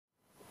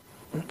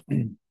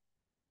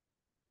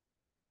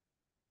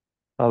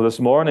Well, this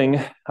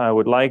morning, I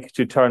would like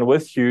to turn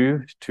with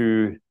you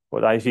to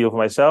what I feel for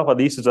myself, at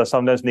least is a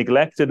sometimes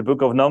neglected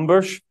book of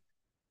Numbers,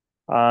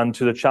 and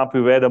to the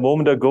chapter we read a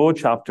moment ago,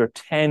 chapter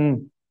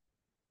 10,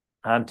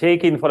 and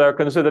taking for our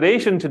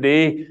consideration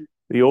today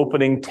the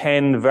opening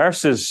 10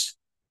 verses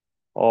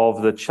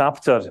of the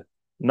chapter.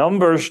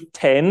 Numbers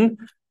 10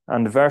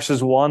 and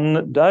verses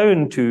 1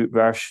 down to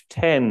verse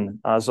 10,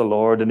 as the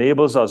Lord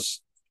enables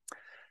us.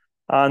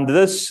 And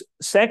this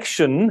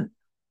section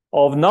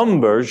of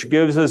Numbers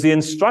gives us the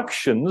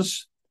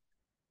instructions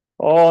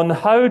on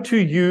how to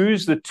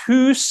use the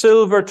 2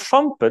 silver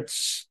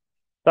trumpets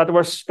that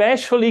were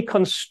specially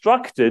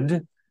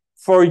constructed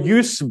for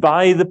use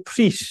by the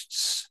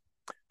priests,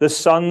 the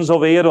sons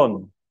of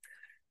Aaron.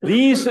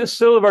 These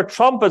silver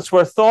trumpets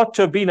were thought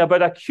to have been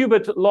about a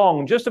cubit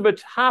long, just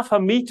about half a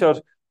meter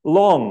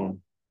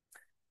long.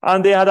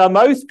 And they had a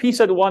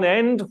mouthpiece at one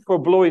end for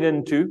blowing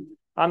into,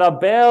 and a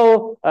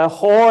bell, a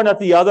horn at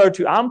the other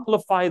to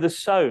amplify the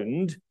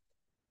sound.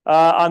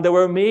 And they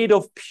were made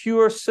of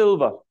pure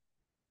silver.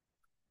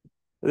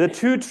 The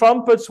 2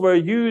 trumpets were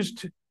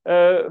used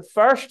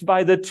first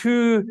by the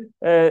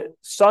 2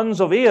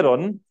 sons of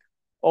Aaron,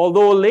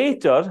 although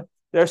later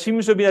there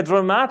seems to be a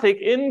dramatic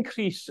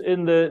increase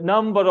in the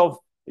number of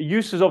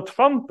uses of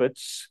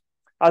trumpets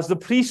as the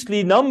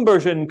priestly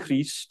numbers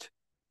increased,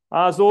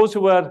 as those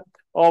who were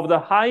of the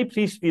high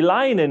priestly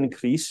line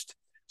increased.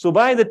 So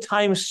by the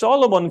time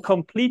Solomon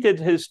completed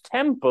his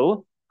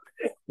temple,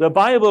 the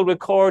Bible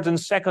records in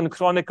 2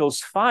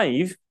 Chronicles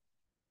 5,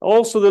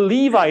 also the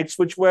Levites,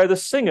 which were the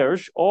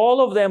singers, all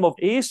of them of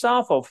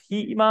Asaph, of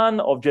Heman,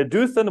 of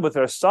Jeduthun, with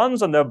their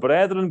sons and their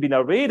brethren, being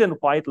arrayed in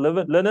white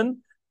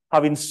linen,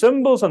 having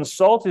cymbals and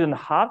psalteries and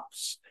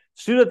harps,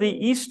 stood at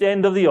the east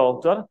end of the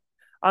altar,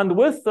 and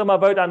with them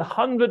about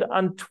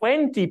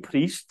 120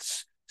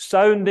 priests,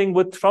 sounding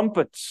with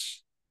trumpets.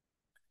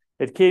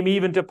 It came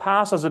even to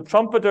pass, as the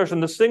trumpeters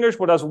and the singers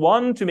were as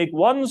one, to make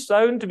one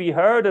sound to be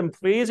heard in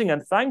praising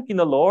and thanking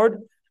the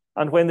Lord.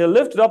 And when they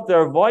lifted up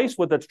their voice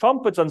with the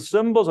trumpets and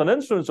cymbals and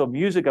instruments of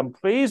music and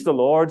praised the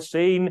Lord,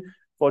 saying,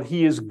 "For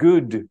he is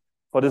good,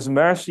 for his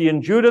mercy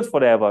endureth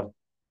forever,"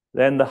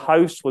 then the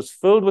house was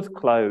filled with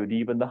cloud,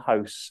 even the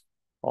house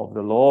of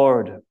the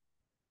Lord.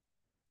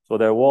 So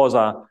there was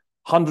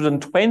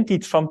 120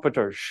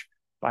 trumpeters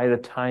by the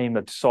time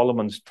that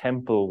Solomon's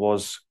temple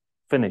was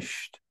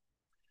finished.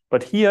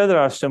 But here there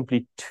are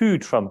simply 2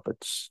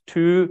 trumpets,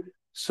 2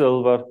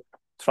 silver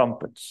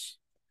trumpets.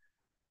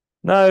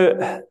 Now,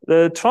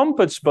 the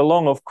trumpets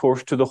belong, of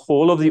course, to the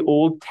whole of the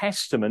Old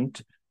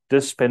Testament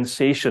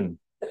dispensation,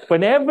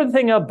 when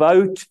everything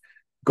about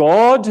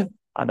God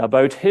and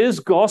about his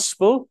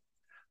gospel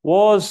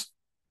was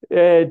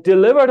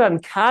delivered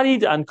and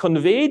carried and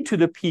conveyed to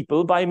the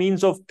people by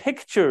means of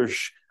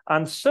pictures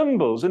and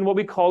symbols in what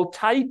we call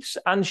types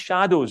and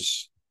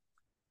shadows.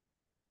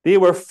 They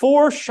were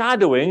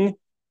foreshadowing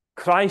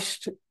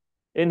Christ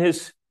in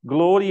his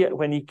glory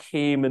when he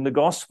came in the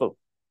gospel.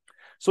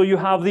 So you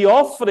have the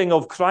offering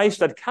of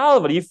Christ at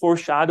Calvary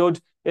foreshadowed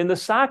in the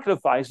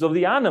sacrifice of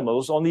the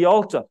animals on the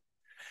altar.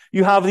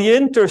 You have the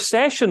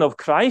intercession of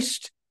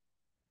Christ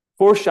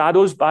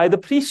foreshadowed by the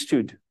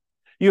priesthood.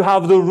 You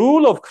have the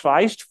rule of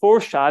Christ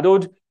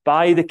foreshadowed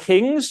by the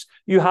kings.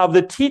 You have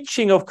the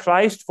teaching of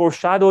Christ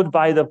foreshadowed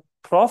by the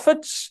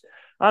prophets.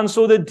 And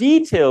so the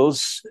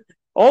details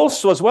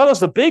also, as well as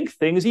the big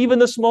things, even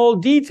the small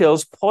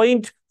details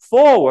point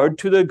forward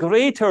to the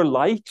greater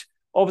light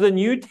of the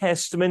New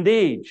Testament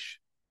age.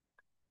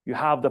 You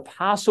have the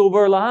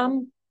Passover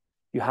lamb,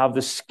 you have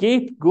the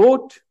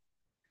scapegoat,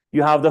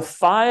 you have the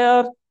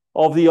fire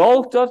of the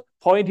altar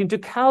pointing to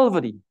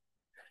Calvary.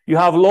 You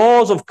have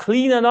laws of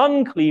clean and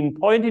unclean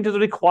pointing to the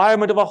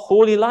requirement of a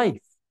holy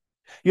life.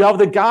 You have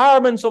the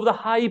garments of the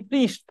high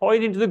priest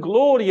pointing to the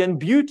glory and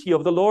beauty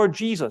of the Lord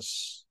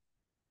Jesus.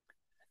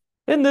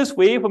 In this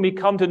way, when we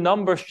come to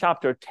Numbers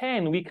chapter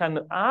 10, we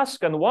can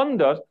ask and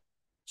wonder,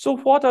 so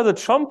what are the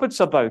trumpets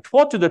about?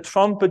 What do the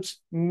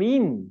trumpets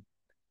mean?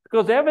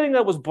 Because everything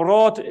that was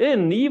brought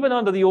in, even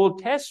under the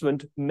Old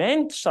Testament,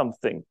 meant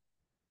something.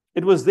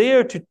 It was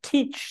there to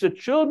teach the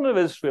children of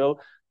Israel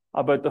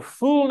about the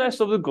fullness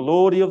of the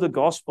glory of the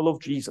gospel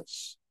of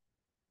Jesus.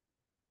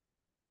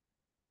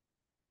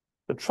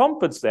 The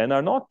trumpets, then,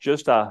 are not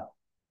just an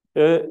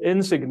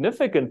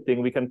insignificant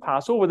thing we can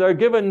pass over. They're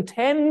given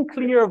 10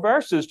 clear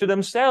verses to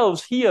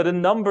themselves here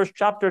in Numbers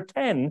chapter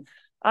 10,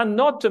 and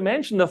not to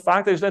mention the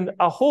fact there's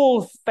a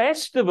whole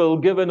festival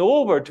given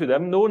over to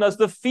them known as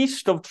the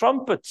Feast of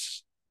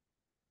Trumpets.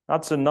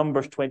 That's in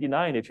Numbers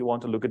 29 if you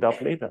want to look it up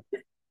later.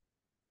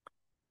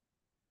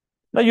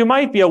 Now, you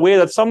might be aware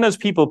that sometimes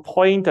people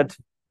point at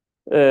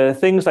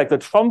things like the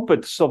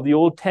trumpets of the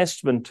Old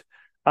Testament,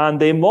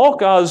 and they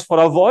mock us for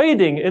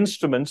avoiding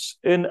instruments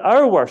in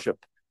our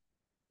worship.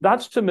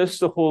 That's to miss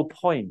the whole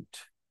point.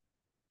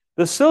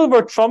 The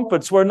silver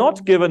trumpets were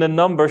not given in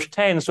Numbers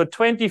 10 so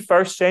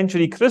 21st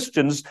century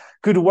Christians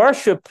could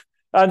worship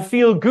and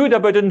feel good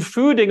about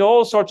intruding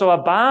all sorts of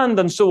a band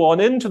and so on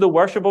into the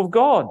worship of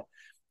God.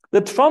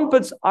 The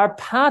trumpets are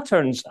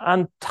patterns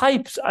and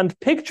types and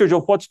pictures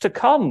of what's to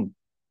come.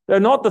 They're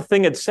not the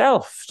thing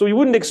itself. So you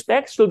wouldn't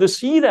expect still to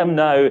see them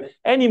now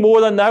any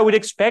more than now we'd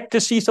expect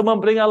to see someone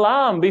bring a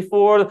lamb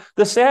before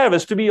the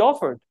service to be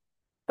offered.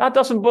 That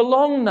doesn't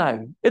belong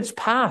now. It's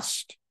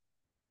past.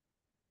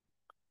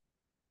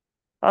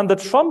 And the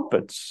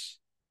trumpets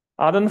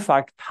are in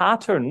fact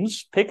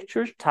patterns,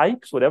 pictures,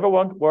 types, whatever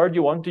word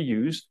you want to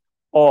use,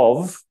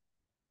 of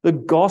the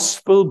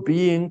gospel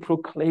being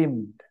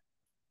proclaimed.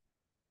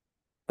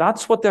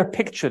 That's what they're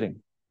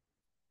picturing.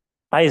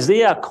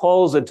 Isaiah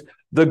calls it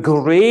the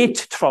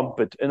great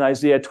trumpet in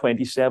Isaiah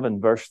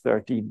 27, verse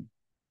 13.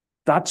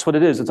 That's what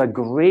it is. It's a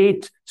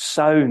great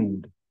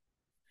sound.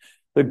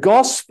 The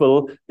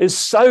gospel is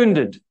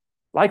sounded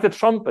like the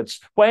trumpets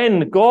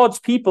when God's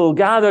people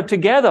gather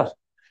together.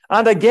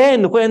 And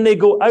again, when they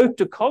go out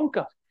to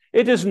conquer.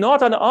 It is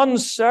not an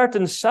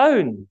uncertain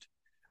sound.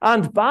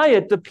 And by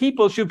it, the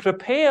people should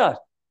prepare.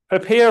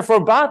 Prepare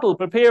for battle,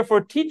 prepare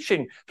for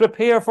teaching,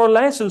 prepare for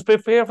lessons,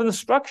 prepare for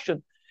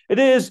instruction. It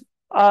is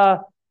an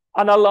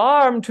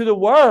alarm to the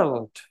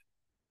world,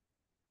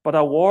 but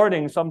a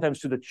warning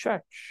sometimes to the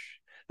church.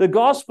 The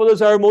gospel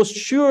is our most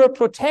sure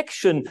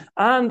protection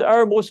and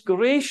our most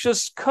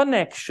gracious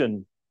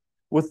connection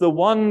with the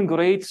one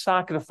great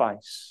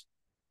sacrifice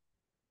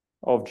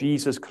of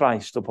Jesus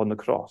Christ upon the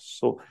cross.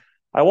 So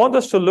I want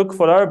us to look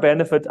for our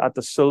benefit at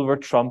the silver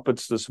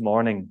trumpets this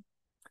morning.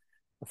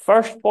 The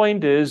first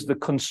point is the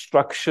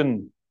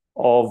construction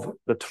of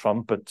the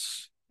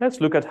trumpets.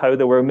 Let's look at how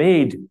they were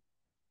made.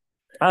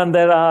 And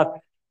there are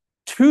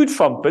 2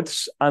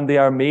 trumpets, and they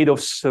are made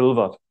of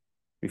silver.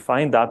 We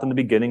find that in the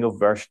beginning of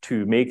verse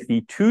 2. Make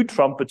thee 2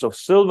 trumpets of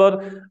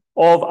silver,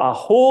 of a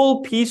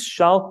whole piece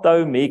shalt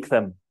thou make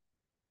them.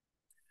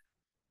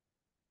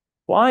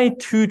 Why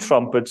 2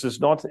 trumpets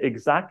is not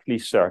exactly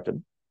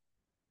certain.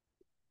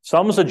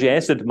 Some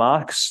suggest it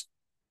marks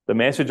the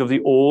message of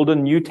the Old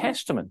and New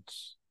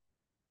Testaments.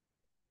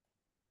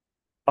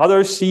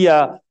 Others see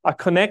a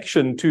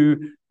connection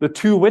to the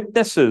 2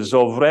 witnesses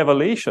of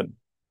Revelation.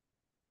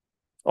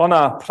 On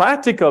a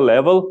practical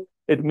level,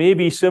 it may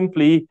be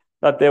simply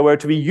that they were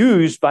to be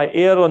used by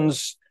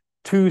Aaron's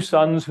 2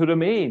 sons who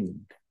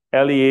remained,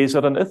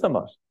 Eleazar and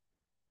Ithamar.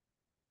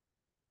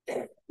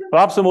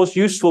 Perhaps the most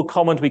useful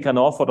comment we can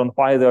offer on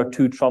why there are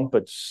 2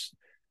 trumpets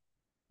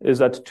is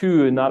that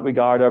 2 in that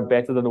regard are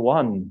better than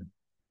 1.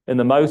 In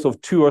the mouth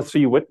of 2 or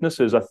 3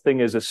 witnesses, a thing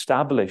is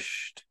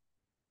established.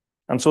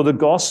 And so the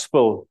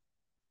gospel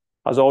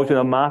has always been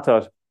a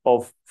matter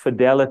of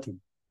fidelity,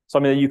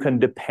 something that you can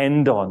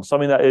depend on,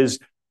 something that is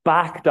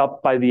backed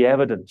up by the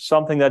evidence,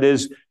 something that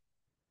is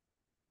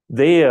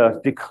there,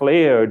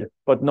 declared,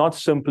 but not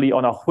simply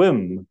on a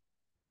whim,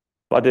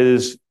 but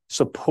is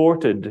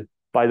supported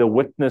by the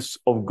witness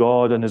of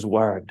God and his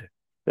word.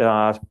 There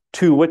are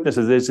 2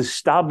 witnesses. There's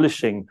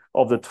establishing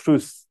of the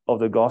truth of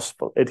the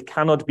gospel. It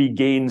cannot be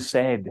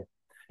gainsaid.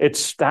 It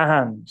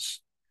stands.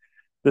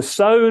 The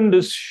sound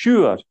is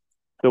sure.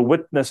 The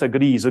witness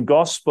agrees. The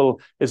gospel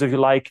is, if you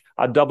like,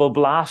 a double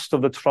blast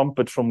of the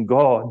trumpet from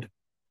God,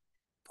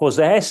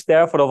 possessed,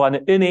 therefore, of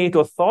an innate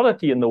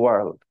authority in the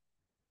world.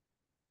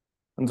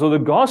 And so the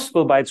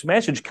gospel, by its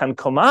message, can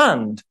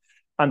command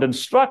and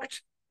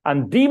instruct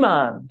and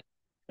demand.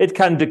 It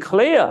can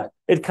declare.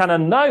 It can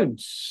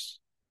announce.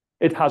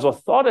 It has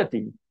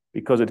authority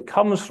because it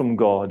comes from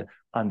God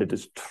and it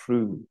is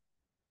true.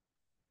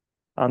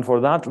 And for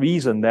that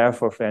reason,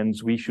 therefore,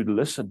 friends, we should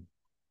listen.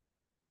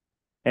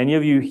 Any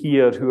of you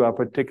here who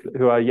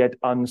are yet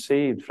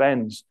unsaved,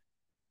 friends,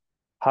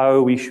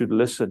 how we should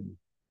listen.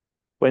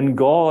 When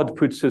God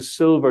puts his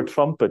silver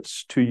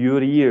trumpets to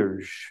your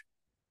ears,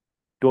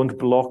 don't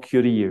block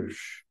your ears.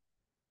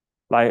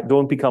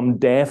 Don't become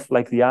deaf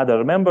like the other.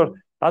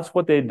 Remember, that's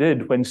what they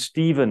did when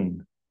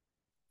Stephen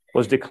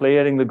was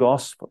declaring the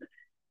gospel.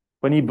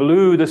 When he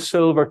blew the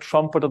silver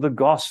trumpet of the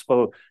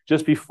gospel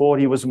just before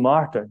he was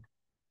martyred.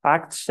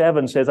 Acts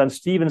 7 says, and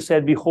Stephen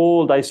said,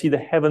 behold, I see the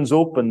heavens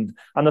opened,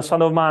 and the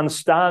Son of Man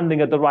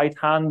standing at the right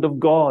hand of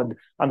God.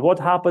 And what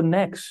happened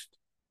next?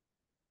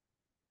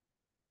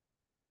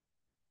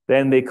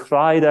 Then they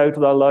cried out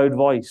with a loud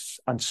voice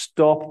and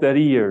stopped their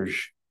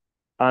ears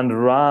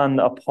and ran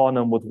upon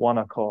him with one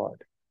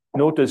accord.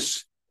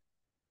 Notice,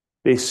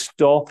 they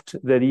stopped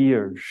their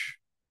ears.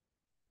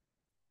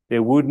 They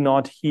would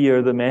not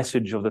hear the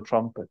message of the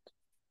trumpet.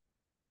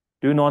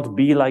 Do not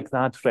be like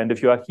that, friend.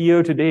 If you are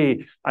here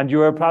today and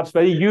you are perhaps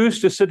very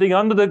used to sitting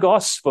under the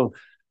gospel,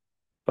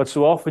 but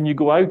so often you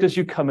go out as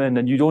you come in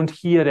and you don't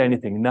hear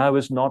anything, now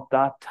is not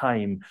that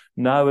time.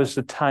 Now is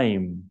the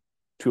time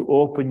to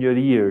open your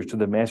ears to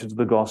the message of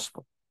the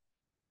gospel.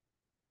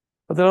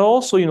 But there are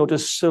also, you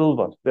notice,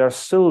 silver. There are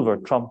silver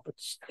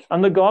trumpets.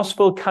 And the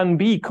gospel can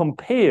be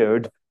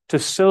compared to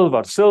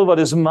silver. Silver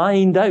is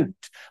mined out.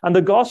 And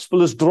the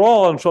gospel is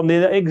drawn from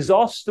the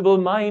inexhaustible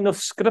mine of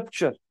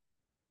Scripture.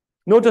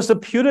 Notice the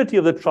purity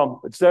of the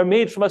trumpets. They're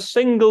made from a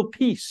single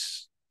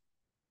piece.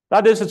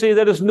 That is to say,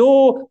 there is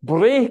no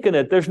break in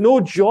it. There's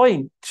no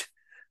joint.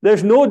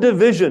 There's no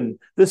division.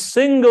 The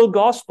single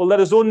gospel, there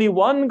is only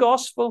one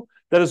gospel.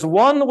 There is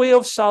one way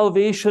of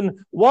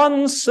salvation,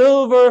 one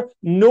silver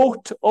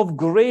note of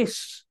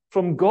grace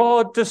from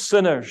God to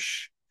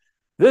sinners.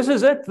 This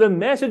is it. The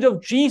message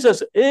of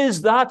Jesus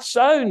is that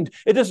sound.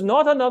 It is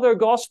not another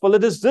gospel.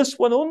 It is this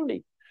one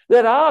only.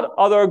 There are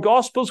other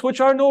gospels which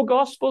are no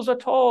gospels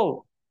at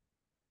all.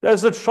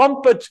 There's the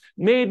trumpet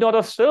made not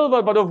of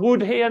silver, but of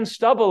wood, hay, and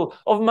stubble,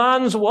 of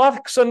man's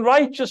works and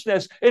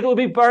righteousness. It will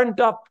be burnt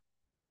up.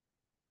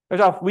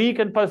 There's a weak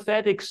and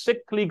pathetic,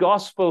 sickly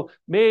gospel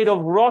made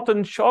of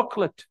rotten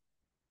chocolate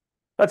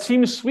that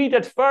seems sweet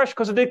at first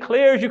because it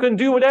declares you can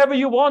do whatever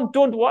you want.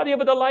 Don't worry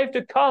about the life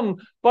to come.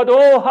 But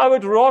oh, how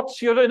it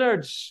rots your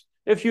innards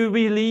if you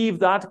believe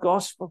that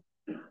gospel.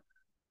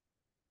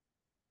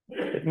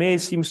 It may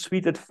seem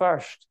sweet at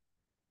first,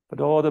 but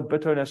oh, the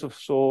bitterness of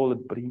soul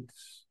it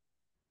breeds.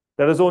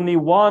 There is only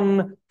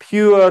one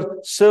pure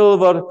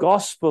silver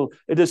gospel.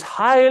 It is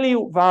highly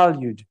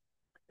valued.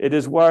 It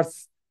is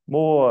worth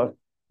more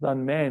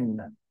than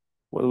men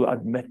will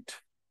admit.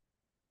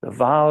 The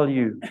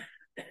value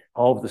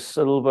of the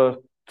silver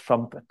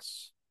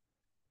trumpets.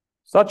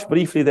 Such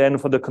briefly then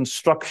for the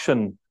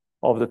construction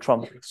of the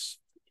trumpets.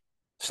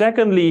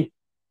 Secondly,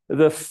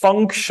 the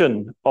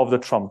function of the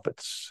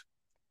trumpets.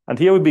 And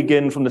here we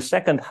begin from the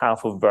second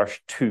half of verse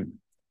 2.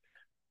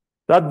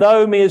 That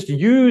thou mayest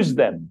use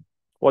them.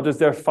 What is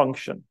their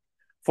function?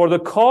 For the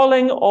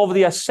calling of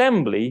the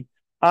assembly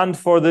and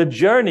for the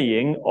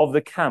journeying of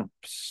the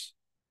camps.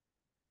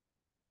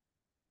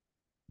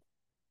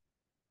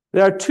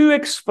 There are two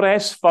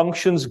express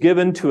functions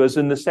given to us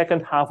in the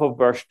second half of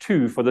verse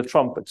 2 for the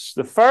trumpets.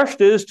 The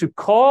first is to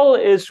call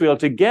Israel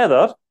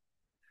together,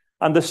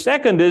 and the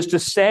second is to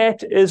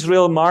set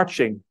Israel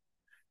marching,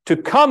 to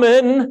come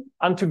in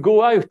and to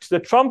go out. The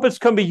trumpets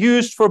can be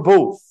used for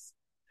both.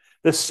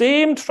 The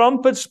same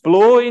trumpets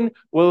blowing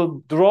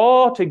will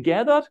draw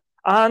together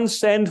and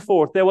send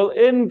forth. They will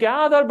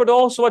ingather, but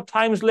also at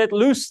times let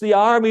loose the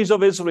armies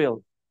of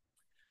Israel.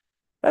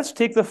 Let's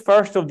take the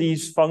first of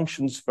these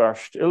functions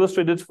first,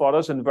 illustrated for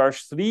us in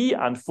verse 3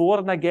 and 4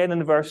 and again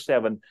in verse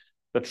 7.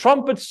 The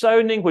trumpet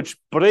sounding which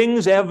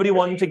brings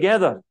everyone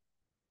together.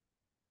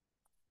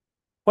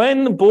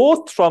 When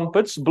both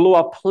trumpets blow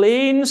a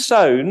plain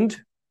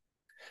sound,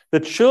 the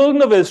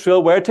children of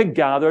Israel were to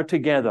gather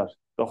together.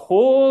 The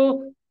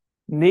whole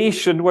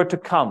nation were to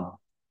come.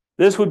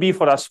 This would be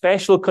for a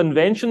special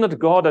convention that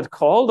God had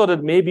called, or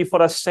it may be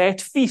for a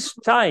set feast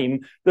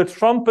time. The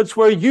trumpets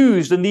were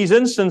used in these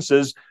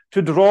instances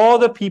to draw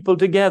the people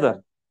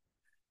together.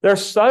 Their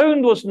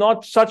sound was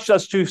not such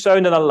as to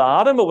sound an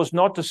alarm. It was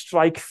not to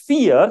strike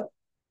fear.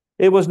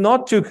 It was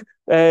not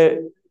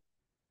to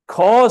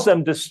cause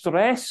them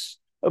distress,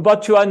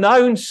 but to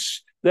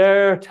announce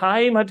their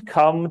time had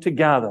come to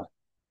gather.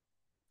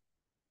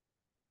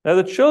 Now,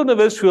 the children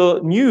of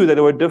Israel knew that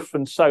there were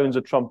different sounds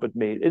a trumpet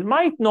made. It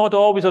might not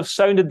always have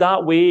sounded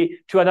that way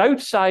to an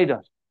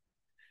outsider.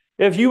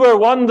 If you were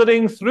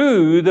wandering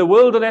through the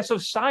wilderness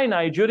of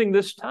Sinai during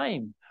this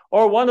time,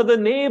 or one of the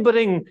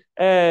neighboring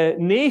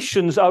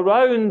nations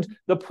around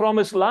the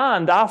promised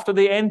land after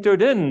they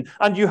entered in,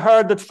 and you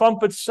heard the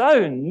trumpet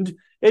sound,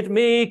 it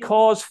may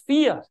cause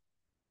fear.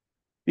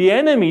 The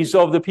enemies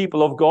of the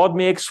people of God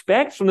may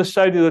expect from the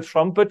sound of the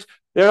trumpet,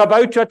 they're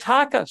about to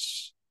attack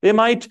us. They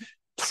might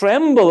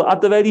tremble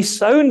at the very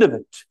sound of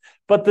it.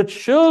 But the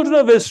children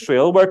of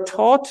Israel were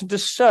taught to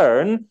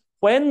discern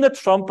when the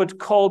trumpet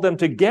called them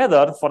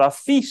together for a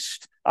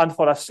feast and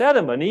for a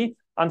ceremony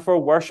and for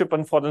worship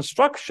and for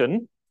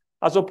instruction,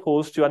 as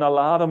opposed to an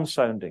alarm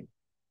sounding.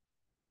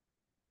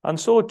 And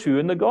so too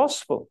in the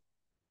gospel.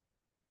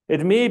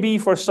 It may be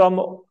for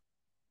some,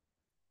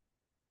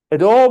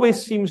 it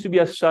always seems to be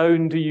a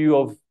sound to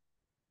you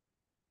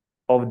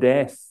of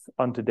death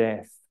unto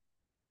death.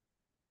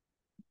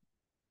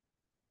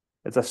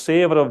 It's a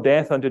savor of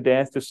death unto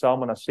death to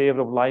some and a savor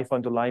of life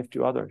unto life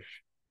to others.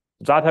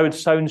 Is that how it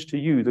sounds to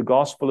you? The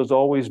gospel is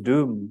always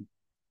doom.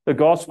 The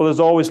gospel is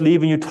always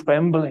leaving you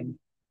trembling.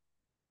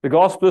 The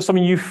gospel is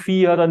something you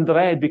fear and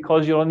dread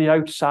because you're on the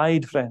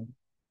outside, friend.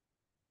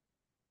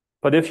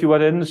 But if you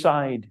are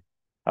inside,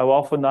 how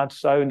often that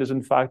sound is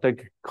in fact a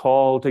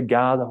call to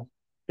gather.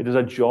 It is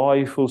a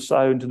joyful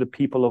sound to the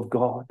people of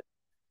God.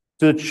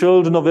 To the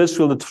children of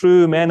Israel, the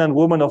true men and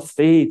women of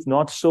faith,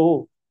 not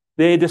so.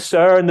 They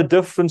discern the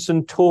difference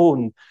in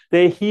tone.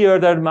 They hear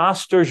their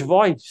master's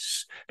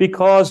voice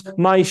because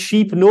my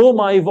sheep know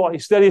my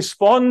voice. They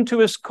respond to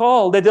his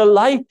call. They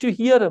delight to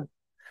hear him.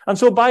 And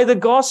so by the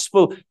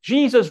gospel,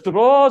 Jesus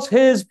draws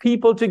his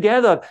people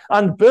together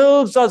and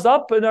builds us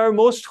up in our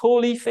most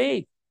holy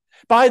faith.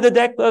 By the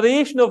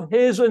declaration of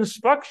his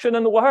instruction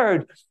and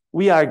word,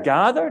 we are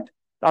gathered.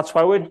 That's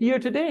why we're here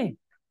today.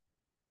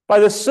 By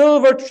the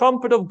silver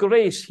trumpet of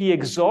grace, he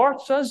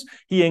exhorts us,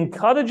 he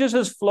encourages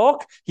his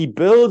flock, he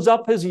builds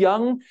up his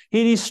young,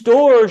 he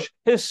restores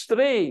his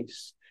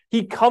strays,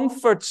 he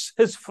comforts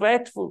his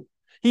fretful,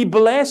 he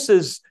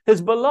blesses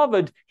his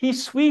beloved, he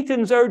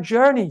sweetens our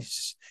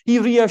journeys, he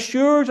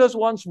reassures us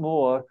once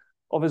more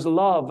of his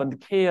love and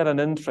care and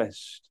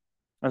interest.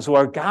 And so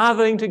our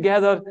gathering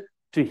together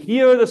To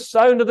hear the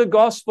sound of the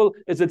gospel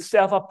is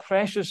itself a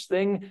precious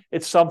thing.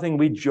 It's something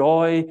we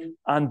joy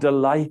and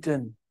delight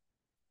in.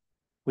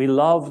 We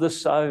love the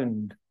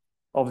sound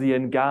of the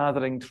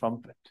ingathering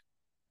trumpet.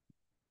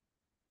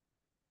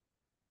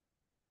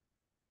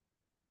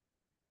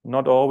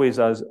 Not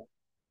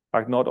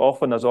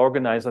often as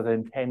organized as I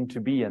intend to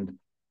be, and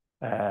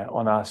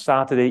on a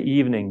Saturday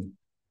evening,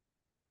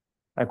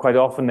 I quite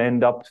often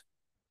end up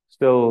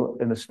still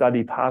in the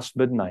study past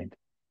midnight.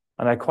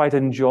 And I quite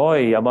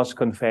enjoy, I must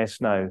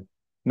confess now,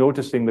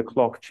 noticing the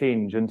clock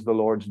change into the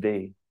Lord's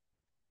day.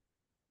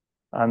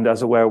 And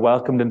as it were,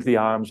 welcomed into the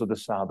arms of the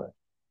Sabbath,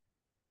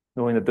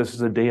 knowing that this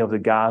is a day of the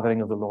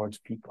gathering of the Lord's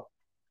people.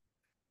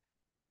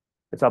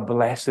 It's a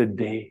blessed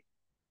day.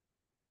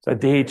 It's a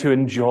day to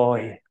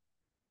enjoy.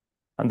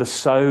 And the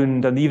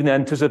sound, and even the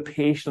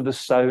anticipation of the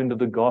sound of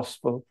the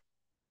gospel,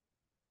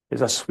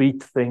 is a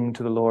sweet thing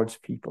to the Lord's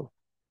people.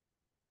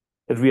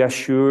 It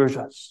reassures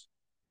us.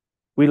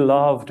 We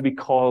love to be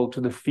called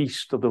to the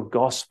feast of the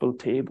gospel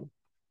table.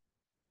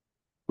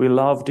 We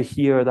love to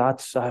hear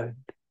that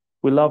sound.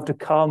 We love to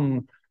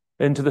come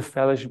into the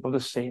fellowship of the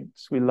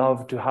saints. We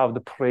love to have the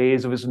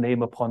praise of his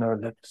name upon our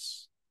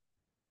lips.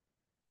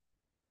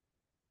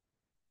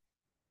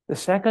 The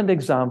second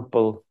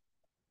example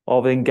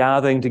of in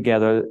gathering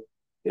together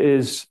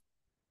is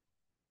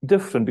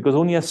different because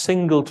only a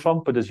single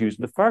trumpet is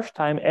used. The first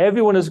time,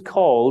 everyone is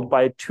called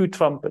by 2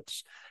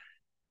 trumpets.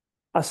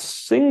 A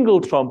single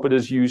trumpet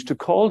is used to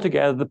call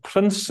together the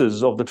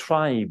princes of the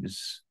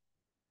tribes.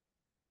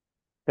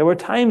 There were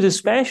times,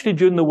 especially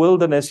during the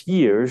wilderness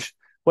years,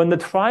 when the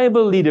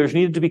tribal leaders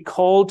needed to be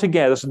called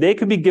together so they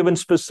could be given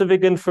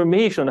specific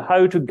information on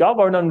how to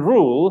govern and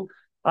rule,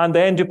 and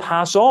then to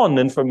pass on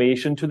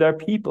information to their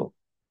people.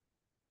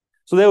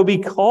 So they will be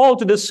called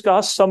to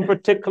discuss some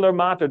particular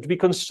matter, to be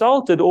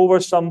consulted over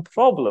some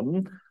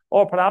problem,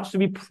 or perhaps to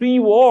be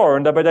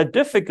pre-warned about a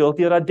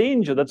difficulty or a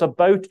danger that's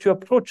about to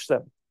approach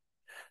them.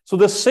 So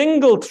the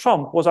single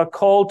trump was a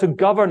call to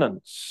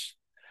governance.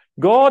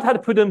 God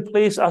had put in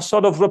place a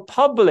sort of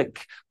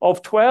republic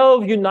of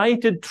 12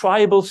 united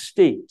tribal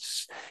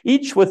states,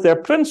 each with their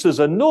princes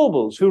and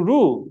nobles who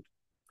ruled,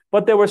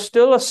 but they were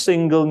still a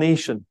single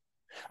nation.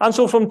 And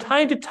so from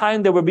time to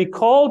time, they would be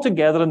called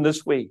together in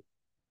this way.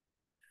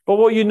 But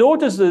what you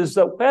notice is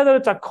that whether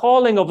it's a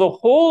calling of the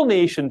whole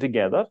nation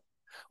together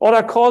or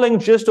a calling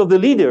just of the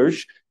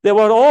leaders, they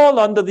were all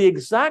under the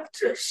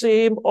exact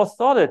same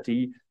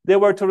authority. They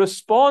were to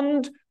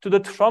respond to the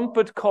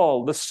trumpet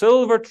call, the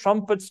silver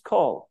trumpet's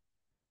call.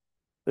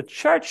 The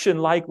church, in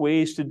like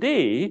ways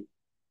today,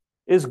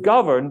 is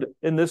governed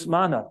in this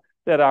manner.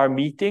 There are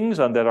meetings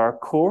and there are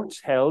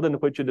courts held in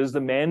which it is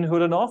the men who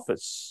are in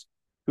office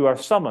who are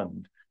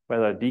summoned,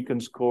 whether a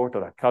deacon's court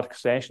or a kirk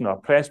session or a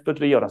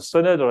presbytery or a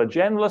synod or a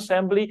general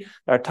assembly.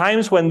 There are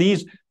times when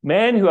these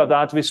men who have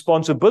that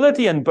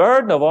responsibility and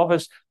burden of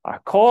office are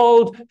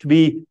called to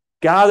be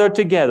gathered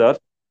together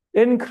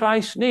in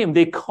Christ's name.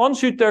 They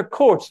constitute their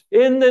courts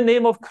in the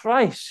name of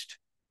Christ.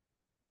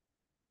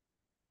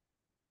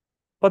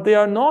 But they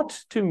are not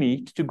to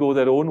meet to go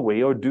their own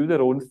way or do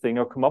their own thing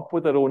or come up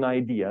with their own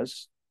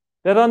ideas.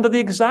 They're under the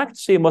exact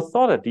same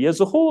authority as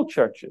the whole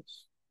church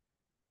is.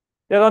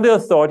 They're under the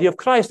authority of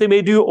Christ. They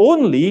may do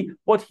only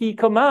what he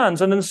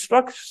commands and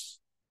instructs.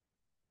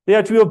 They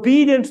are to be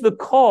obedient to the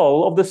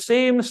call of the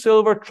same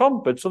silver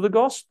trumpets of the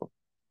gospel.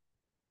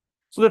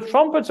 So the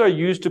trumpets are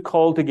used to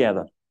call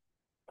together,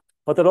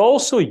 but they're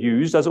also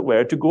used, as it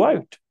were, to go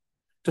out,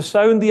 to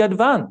sound the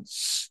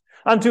advance,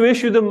 and to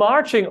issue the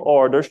marching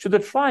orders to the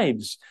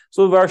tribes.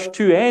 So verse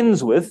 2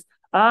 ends with,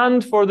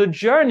 and for the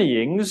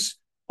journeyings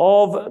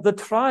of the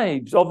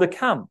tribes, of the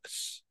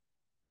camps.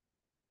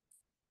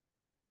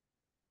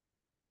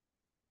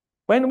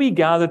 When we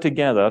gather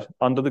together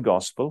under the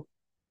gospel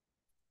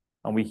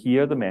and we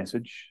hear the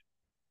message,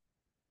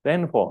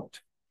 then what?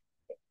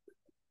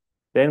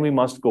 Then we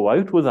must go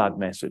out with that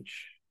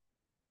message.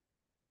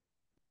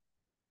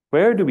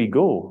 Where do we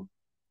go?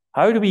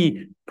 How do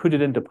we put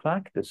it into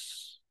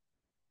practice?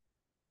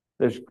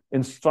 There's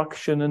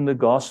instruction in the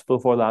gospel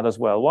for that as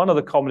well. One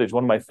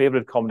of my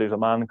favorite commentators, a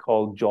man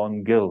called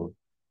John Gill,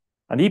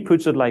 and he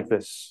puts it like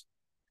this.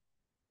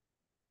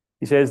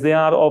 He says, they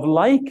are of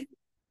like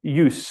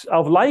use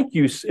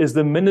is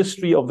the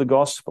ministry of the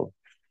gospel.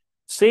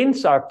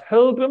 Saints are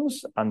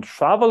pilgrims and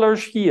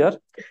travelers here.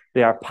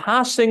 They are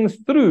passing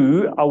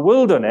through a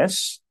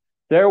wilderness.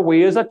 Their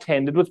way is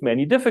attended with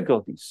many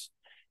difficulties.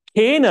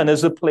 Canaan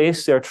is the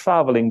place they're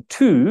traveling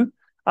to,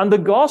 and the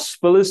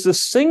gospel is the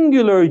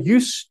singular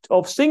use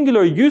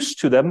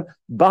to them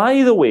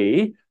by the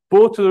way,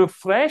 both to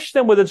refresh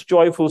them with its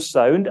joyful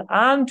sound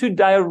and to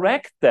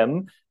direct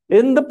them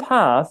in the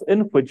path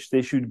in which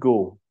they should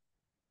go.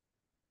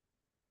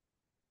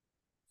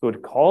 So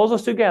it calls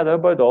us together,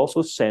 but it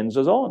also sends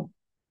us on.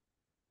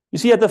 You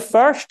see, at the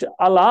first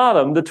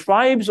alarm, the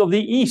tribes of the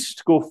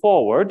east go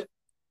forward,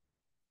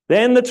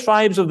 then the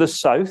tribes of the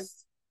south,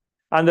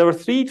 and there were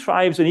 3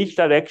 tribes in each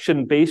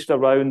direction based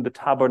around the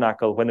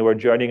tabernacle when they were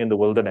journeying in the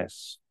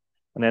wilderness.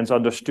 And then it's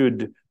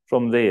understood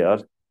from there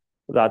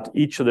that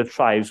each of the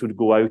tribes would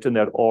go out in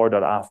their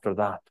order after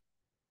that.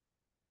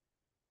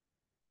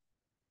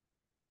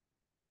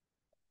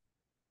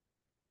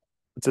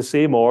 It's the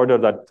same order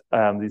that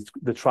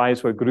the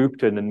tribes were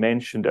grouped in and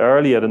mentioned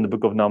earlier in the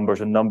book of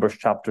Numbers, in Numbers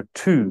chapter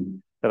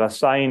 2. They're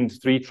assigned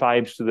 3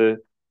 tribes to the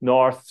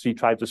north, 3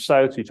 tribes to the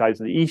south, 3 tribes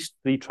to the east,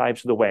 3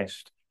 tribes to the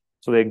west.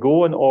 So they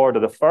go in order.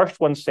 The first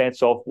one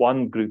sets off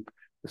one group.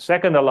 The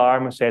second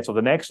alarm sets off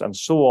the next, and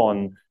so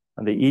on.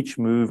 And they each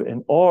move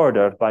in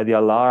order by the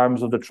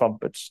alarms of the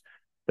trumpets.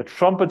 The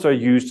trumpets are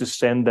used to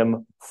send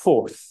them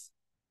forth.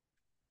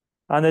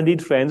 And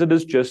indeed, friends, it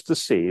is just the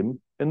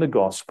same in the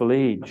gospel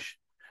age.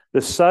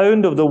 The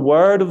sound of the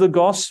word of the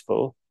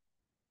gospel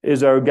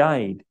is our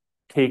guide,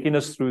 taking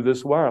us through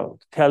this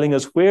world, telling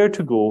us where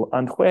to go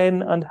and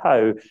when and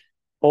how,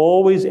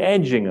 always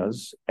edging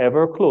us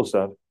ever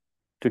closer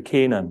to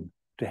Canaan,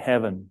 to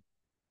heaven.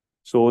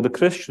 So the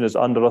Christian is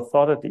under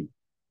authority,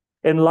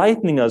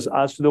 enlightening us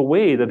as to the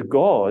way that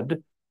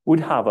God would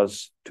have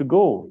us to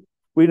go.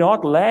 We're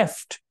not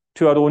left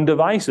to our own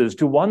devices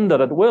to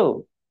wander at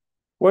will.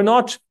 We're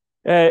not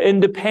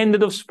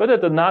independent of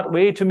spirit in that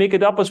way to make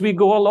it up as we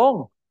go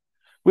along.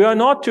 We are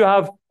not to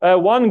have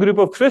one group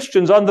of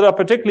Christians under a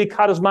particularly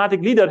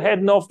charismatic leader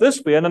heading off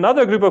this way and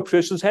another group of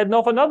Christians heading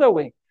off another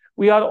way.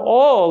 We are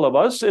all of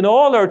us, in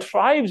all our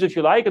tribes, if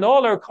you like, in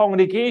all our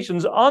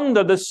congregations,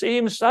 under the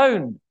same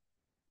sound.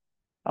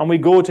 And we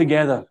go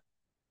together.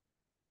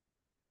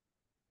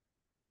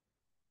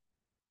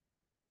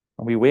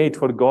 And we wait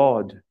for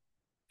God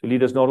to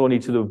lead us not only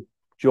to the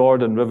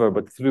Jordan River,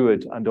 but through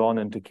it and on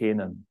into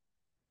Canaan.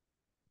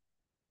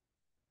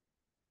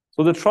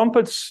 So the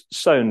trumpets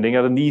sounding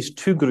are in these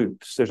 2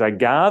 groups. There's a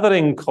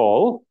gathering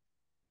call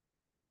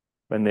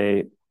when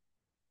they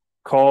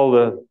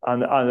call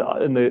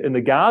in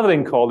the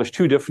gathering call. There's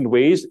 2 different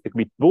ways. It can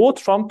be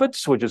both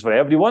trumpets, which is for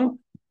everyone.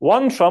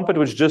 One trumpet,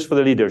 which is just for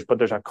the leaders. But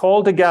there's a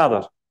call to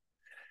gather,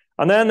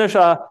 and then there's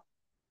an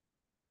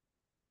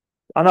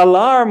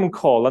alarm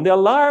call, and the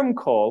alarm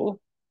call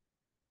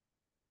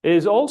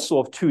is also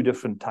of 2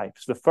 different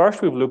types. The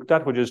first we've looked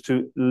at, which is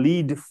to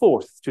lead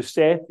forth, to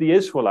set the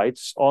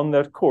Israelites on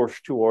their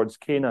course towards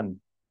Canaan.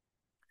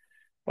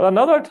 But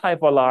another type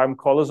of alarm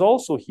call is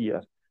also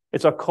here.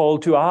 It's a call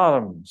to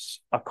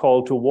arms, a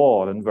call to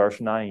war in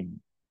verse 9.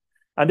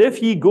 And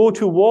if ye go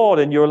to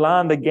war in your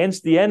land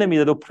against the enemy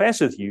that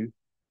oppresseth you,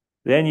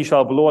 then ye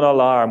shall blow an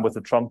alarm with the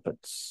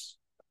trumpets.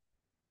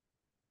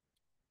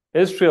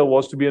 Israel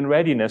was to be in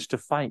readiness to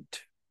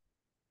fight.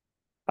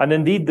 And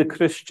indeed, the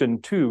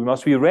Christian too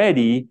must be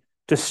ready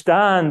to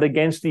stand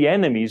against the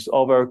enemies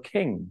of our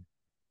King,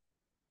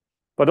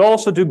 but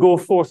also to go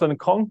forth and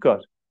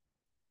conquer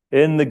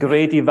in the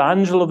great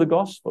evangel of the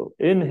gospel,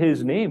 in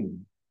his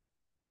name,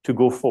 to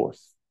go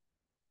forth.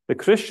 The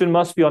Christian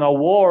must be on a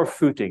war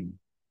footing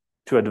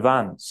to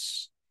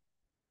advance.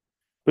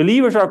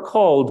 Believers are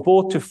called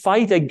both to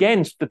fight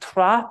against the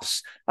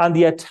traps and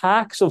the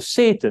attacks of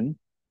Satan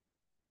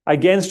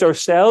against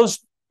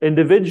ourselves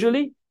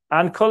individually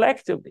and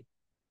collectively.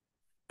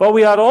 But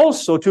we are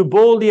also to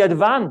boldly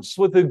advance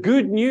with the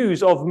good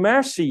news of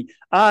mercy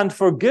and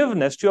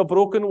forgiveness to a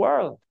broken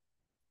world.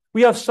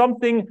 We have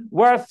something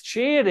worth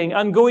sharing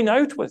and going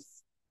out with.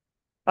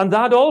 And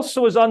that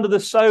also is under the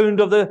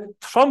sound of the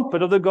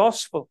trumpet of the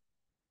gospel.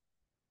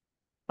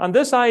 And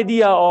this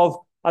idea of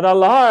an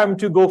alarm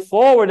to go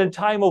forward in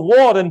time of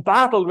war and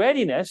battle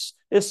readiness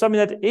is something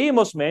that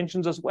Amos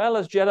mentions as well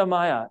as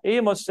Jeremiah.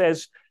 Amos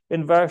says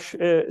in verse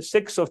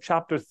 6 of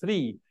chapter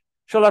 3,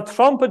 "Shall a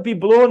trumpet be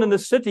blown in the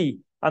city,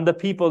 and the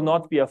people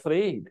not be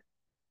afraid?"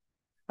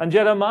 And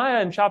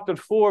Jeremiah in chapter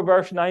 4,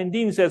 verse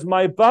 19 says,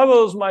 my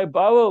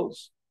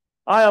bowels,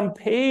 I am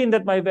pained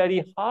at my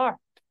very heart.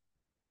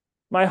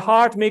 My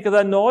heart maketh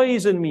a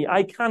noise in me.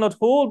 I cannot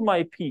hold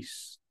my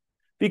peace.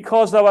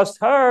 Because thou hast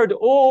heard,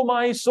 O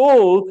my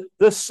soul,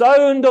 the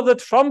sound of the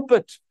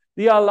trumpet,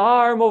 the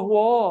alarm of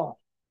war.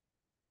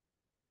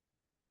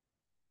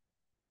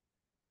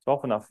 It's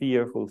often a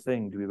fearful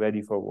thing to be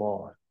ready for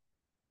war.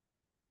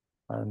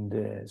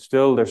 And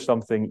still there's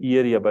something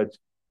eerie about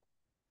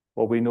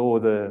what we know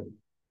the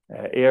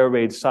air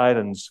raid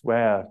sirens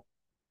were,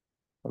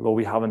 although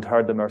we haven't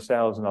heard them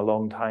ourselves in a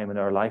long time in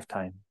our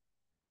lifetime.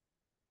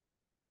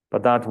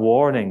 But that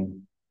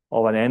warning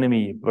of an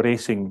enemy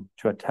bracing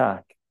to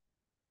attack,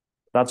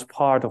 that's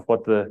part of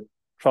what the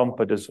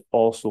trumpet is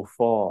also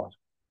for.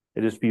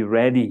 It is to be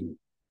ready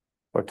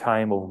for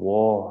time of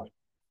war.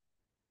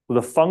 So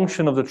the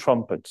function of the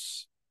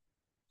trumpets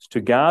is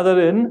to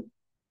gather in,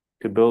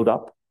 to build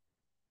up,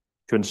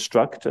 to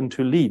instruct and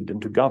to lead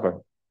and to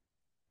govern,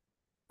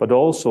 but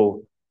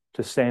also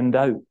to send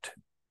out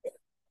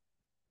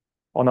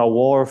on a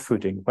war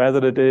footing,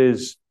 whether it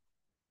is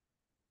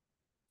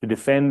to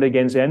defend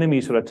against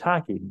enemies who are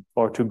attacking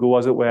or to go,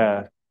 as it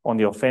were, on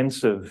the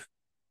offensive,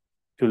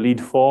 to lead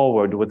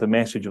forward with the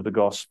message of the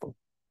gospel.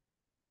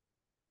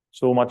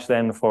 So much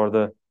then for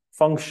the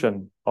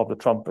function of the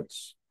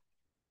trumpets.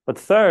 But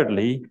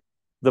thirdly,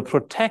 the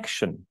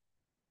protection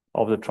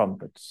of the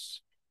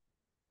trumpets.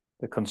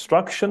 The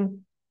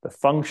construction, the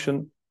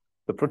function,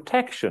 the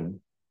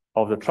protection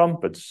of the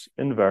trumpets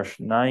in verse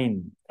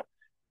 9.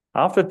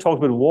 After it talks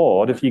about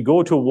war, if you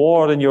go to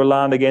war in your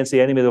land against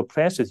the enemy that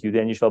oppresseth you,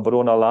 then you shall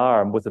blow an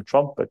alarm with the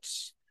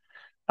trumpets.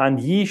 And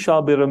ye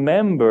shall be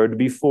remembered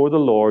before the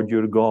Lord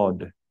your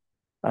God,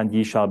 and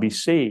ye shall be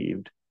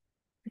saved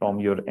from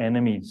your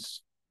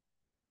enemies.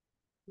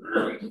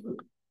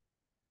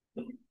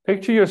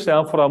 Picture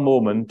yourself for a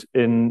moment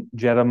in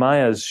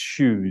Jeremiah's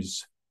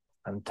shoes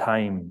and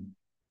time.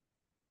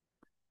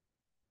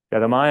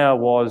 Jeremiah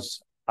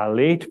was a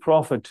late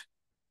prophet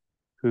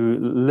who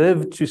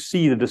lived to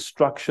see the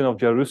destruction of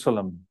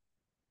Jerusalem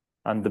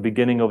and the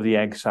beginning of the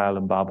exile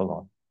in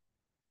Babylon.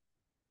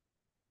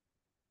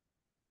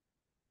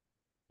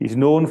 He's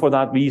known for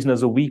that reason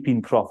as a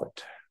weeping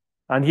prophet.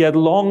 And he had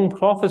long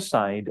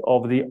prophesied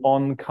of the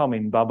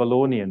oncoming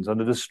Babylonians and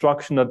the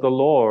destruction that the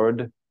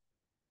Lord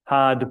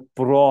had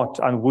brought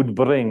and would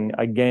bring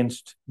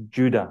against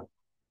Judah.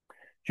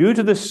 Due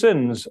to the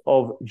sins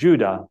of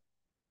Judah,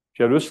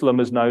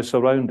 Jerusalem is now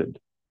surrounded.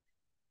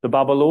 The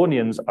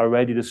Babylonians are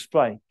ready to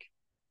strike.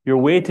 You're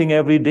waiting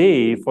every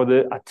day for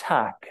the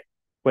attack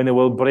when they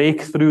will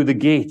break through the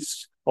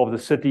gates of the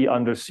city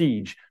under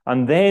siege.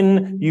 And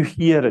then you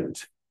hear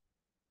it.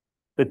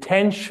 The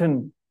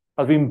tension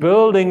has been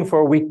building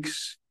for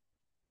weeks.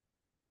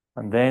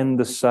 And then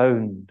the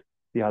sound,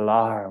 the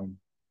alarm,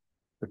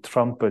 the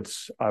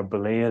trumpets are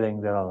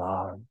blaring their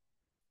alarm.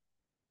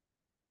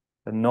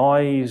 The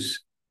noise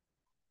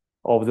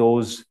of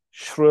those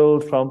shrill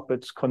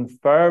trumpets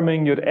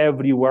confirming your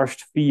every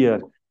worst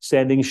fear,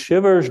 sending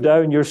shivers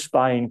down your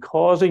spine,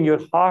 causing your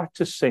heart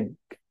to sink.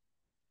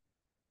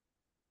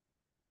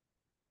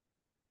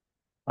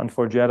 And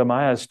for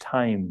Jeremiah's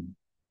time,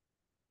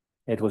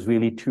 it was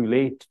really too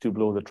late to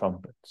blow the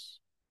trumpets.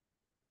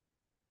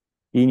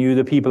 He knew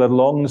the people had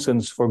long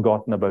since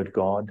forgotten about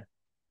God.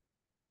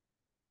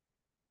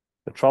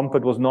 The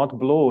trumpet was not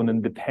blown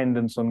in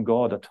dependence on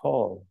God at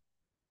all.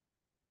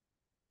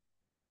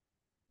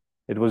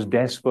 It was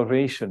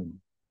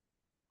desperation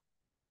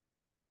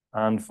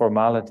and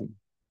formality.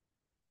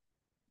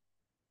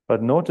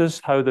 But notice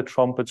how the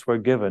trumpets were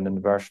given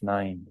in verse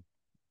 9.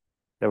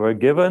 They were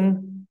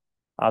given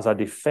as a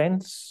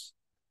defense,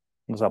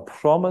 as a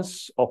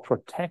promise of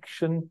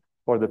protection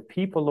for the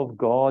people of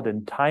God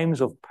in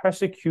times of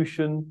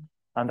persecution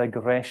and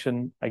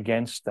aggression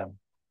against them.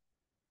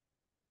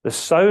 The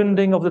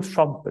sounding of the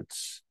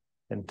trumpets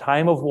in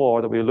time of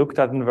war that we looked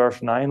at in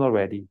verse 9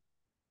 already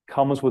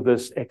comes with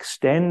this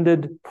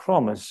extended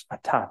promise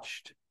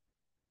attached.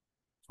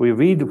 We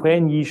read,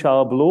 when ye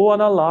shall blow an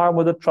alarm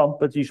with the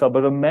trumpets, ye shall be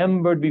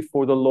remembered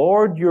before the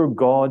Lord your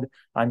God,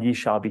 and ye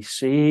shall be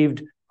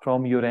saved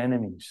from your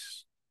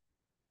enemies.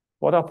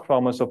 What a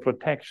promise of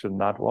protection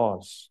that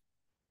was.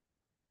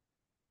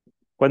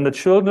 When the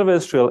children of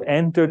Israel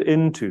entered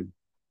into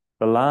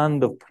the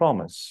land of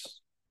promise,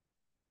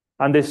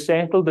 and they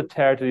settled the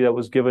territory that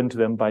was given to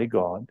them by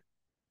God,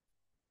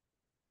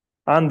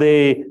 and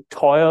they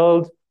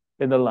toiled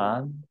in the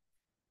land,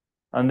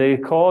 and they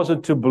caused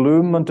it to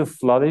bloom and to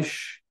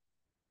flourish,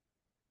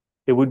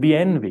 it would be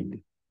envied.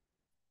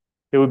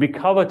 It would be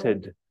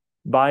coveted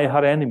by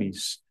her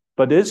enemies.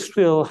 But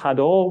Israel had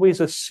always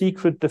a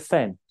secret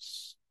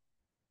defense,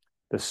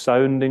 the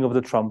sounding of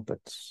the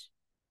trumpets.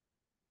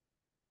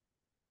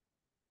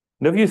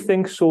 And if you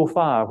think so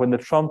far, when the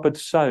trumpet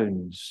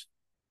sounds,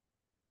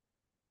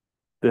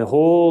 the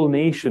whole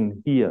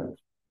nation hears,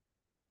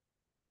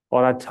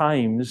 or at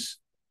times,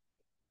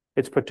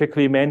 it's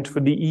particularly meant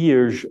for the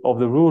ears of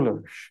the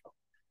rulers.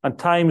 At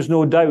times,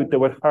 no doubt, they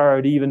were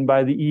heard even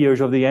by the ears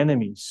of the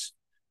enemies.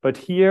 But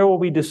here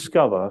we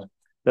discover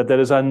that there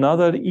is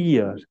another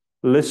ear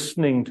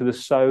listening to the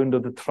sound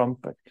of the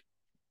trumpet.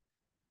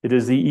 It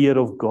is the ear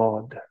of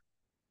God.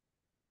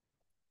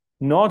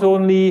 Not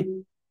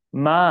only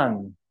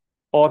man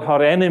or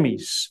her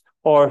enemies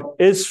or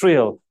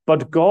Israel,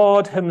 but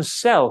God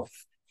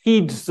himself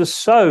heeds the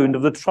sound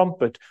of the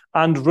trumpet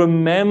and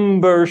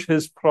remembers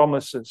his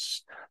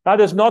promises.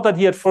 That is not that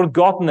he had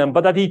forgotten them,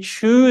 but that he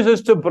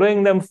chooses to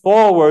bring them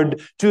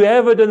forward to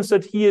evidence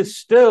that he is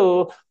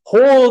still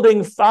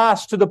holding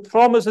fast to the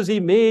promises he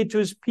made to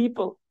his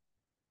people.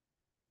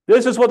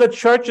 This is what the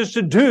church is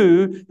to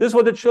do. This is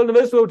what the children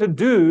of Israel were to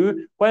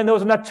do when there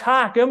was an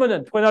attack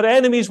imminent, when our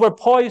enemies were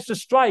poised to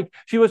strike.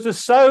 She was to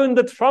sound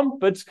the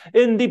trumpets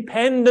in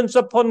dependence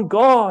upon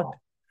God.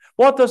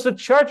 What does the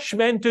church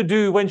meant to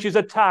do when she's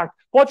attacked?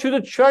 What should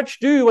the church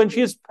do when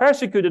she is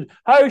persecuted?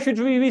 How should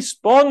we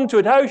respond to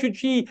it? How should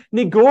she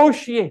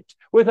negotiate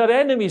with her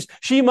enemies?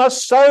 She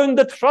must sound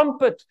the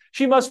trumpet.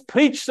 She must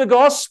preach the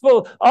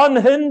gospel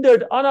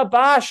unhindered,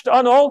 unabashed,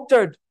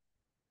 unaltered.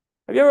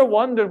 Have you ever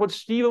wondered what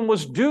Stephen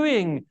was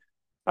doing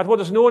at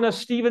what is known as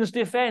Stephen's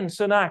defense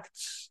in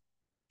Acts?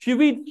 If you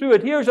read through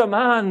it, here's a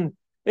man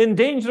in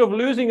danger of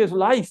losing his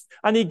life,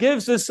 and he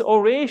gives this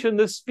oration,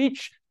 this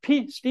speech,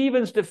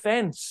 Stephen's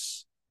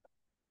defense.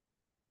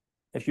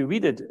 If you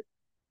read it,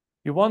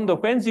 you wonder,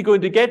 when's he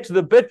going to get to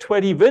the bit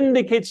where he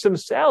vindicates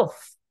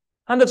himself?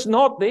 And it's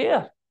not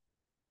there.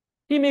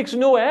 He makes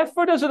no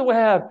effort, as it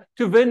were,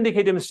 to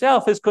vindicate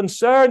himself. His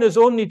concern is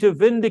only to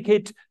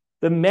vindicate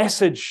the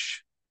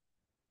message.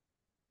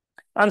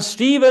 And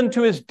Stephen,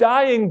 to his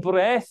dying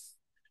breath,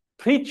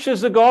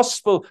 preaches the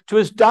gospel. To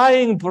his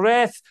dying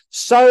breath,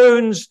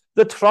 sounds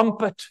the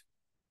trumpet.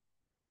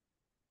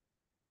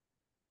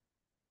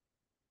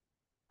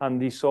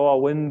 And he saw a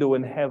window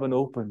in heaven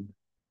open,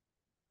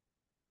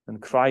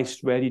 and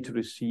Christ ready to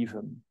receive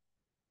him,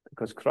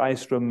 because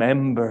Christ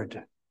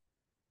remembered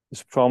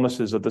his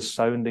promises of the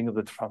sounding of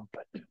the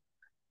trumpet.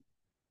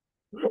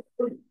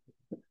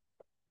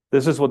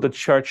 This is what the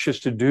church is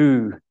to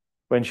do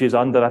when she's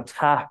under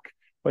attack,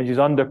 when she's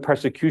under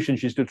persecution.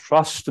 She's to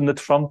trust in the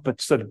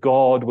trumpets that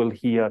God will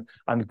hear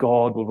and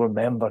God will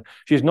remember.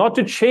 She's not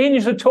to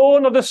change the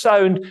tone of the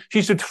sound.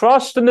 She's to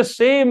trust in the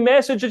same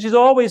message that she's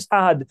always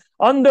had.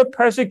 Under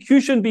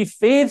persecution, be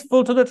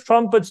faithful to the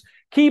trumpets.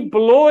 Keep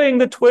blowing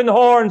the twin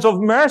horns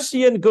of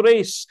mercy and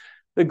grace,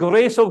 the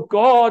grace of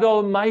God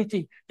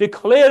Almighty.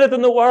 Declare it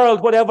in the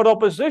world, whatever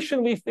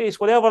opposition we face,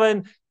 whatever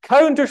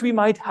encounters we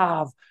might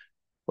have,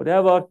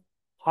 whatever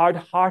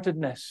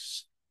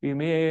hard-heartedness we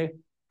may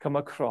come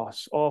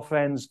across. Oh,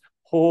 friends,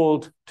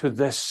 hold to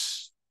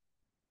this.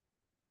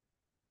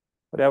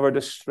 Whatever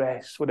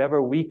distress,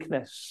 whatever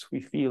weakness we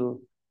feel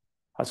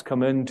has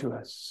come into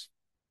us,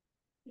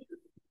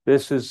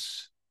 this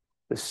is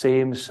the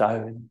same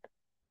sound.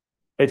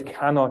 It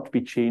cannot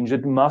be changed.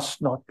 It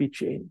must not be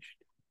changed.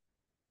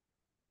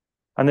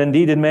 And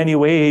indeed, in many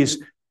ways,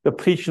 the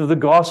preaching of the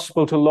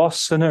gospel to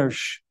lost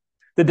sinners,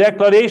 the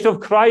declaration of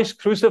Christ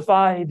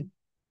crucified,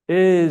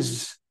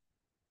 is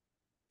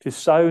to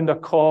sound a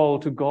call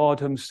to God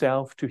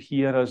himself to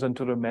hear us and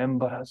to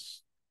remember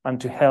us and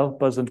to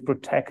help us and to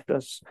protect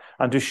us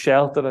and to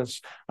shelter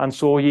us. And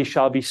so ye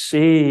shall be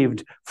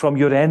saved from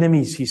your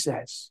enemies, he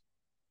says.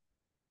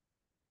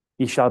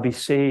 Ye shall be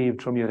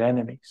saved from your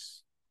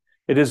enemies.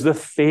 It is the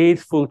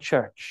faithful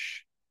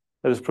church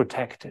that is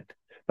protected,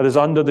 that is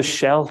under the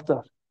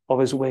shelter of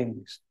his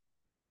wings,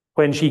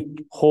 when she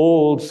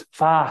holds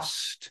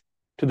fast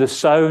to the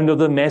sound of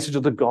the message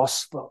of the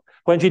gospel,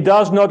 when she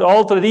does not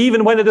alter it,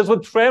 even when it is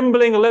with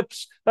trembling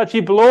lips that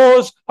she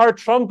blows her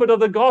trumpet of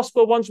the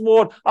gospel once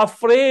more,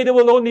 afraid it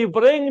will only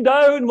bring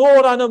down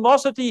more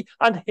animosity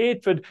and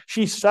hatred.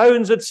 She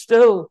sounds it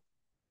still.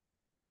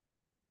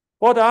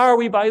 What are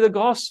we by the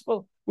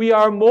gospel? We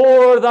are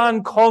more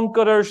than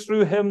conquerors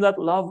through him that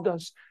loved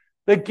us.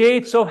 The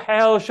gates of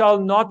hell shall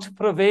not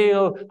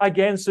prevail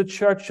against the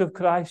church of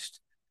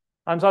Christ.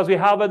 And as we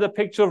have at the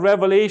picture of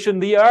Revelation,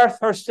 the earth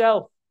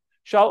herself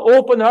shall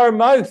open her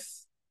mouth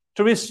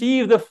to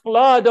receive the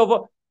flood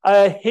of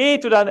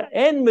hatred and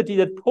enmity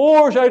that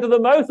pours out of the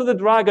mouth of the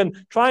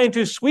dragon, trying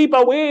to sweep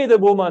away the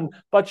woman.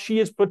 But she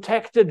is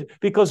protected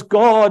because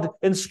God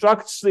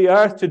instructs the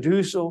earth to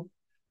do so.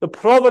 The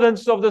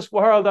providence of this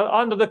world are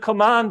under the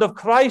command of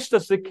Christ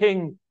as the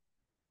King.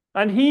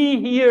 And he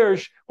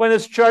hears when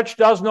his church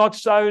does not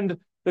sound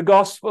the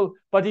gospel,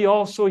 but he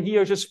also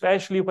hears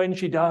especially when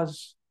she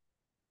does.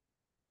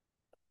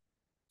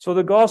 So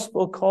the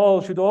gospel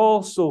call should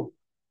also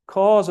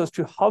cause us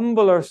to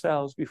humble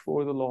ourselves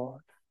before the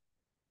Lord,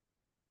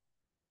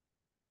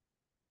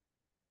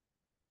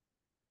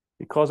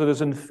 because it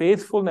is in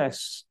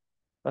faithfulness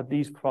that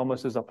these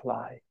promises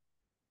apply.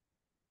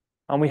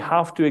 And we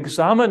have to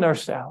examine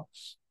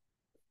ourselves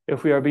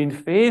if we are being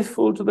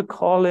faithful to the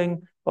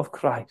calling of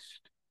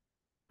Christ.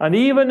 And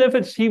even if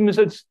it seems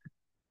it's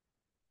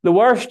the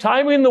worst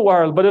time in the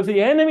world, but if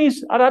the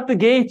enemies are at the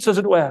gates, as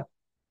it were,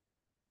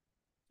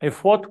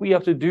 if what we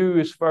have to do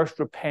is first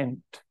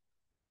repent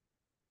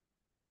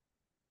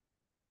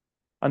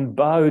and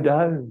bow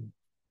down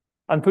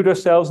and put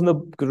ourselves in the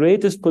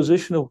greatest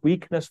position of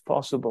weakness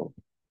possible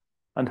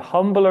and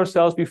humble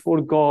ourselves before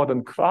God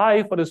and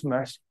cry for his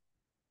mercy.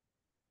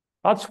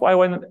 That's why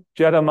when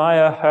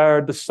Jeremiah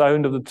heard the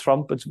sound of the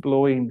trumpets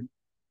blowing,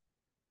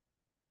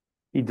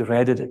 he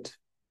dreaded it,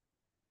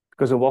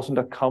 because it wasn't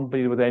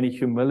accompanied with any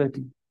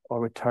humility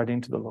or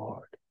returning to the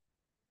Lord.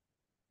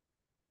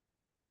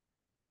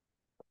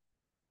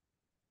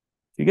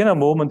 If you get a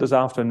moment this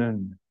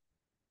afternoon,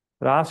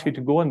 I'd ask you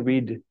to go and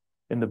read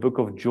in the book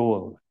of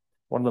Joel,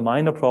 one of the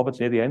minor prophets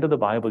near the end of the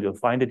Bible. You'll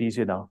find it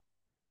easy enough.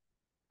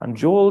 And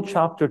Joel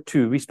chapter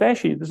 2,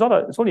 especially, it's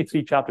only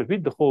 3 chapters,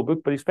 read the whole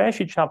book, but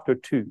especially chapter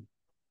 2.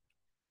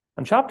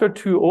 And chapter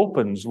 2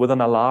 opens with an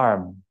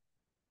alarm.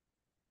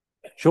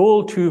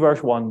 Joel 2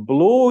 verse 1,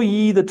 blow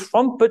ye the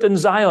trumpet in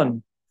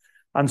Zion,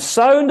 and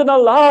sound an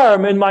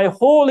alarm in my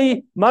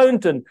holy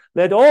mountain.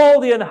 Let all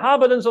the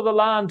inhabitants of the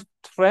land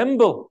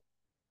tremble.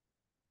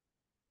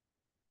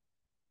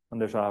 And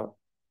there's a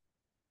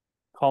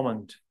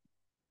comment,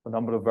 a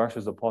number of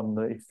verses upon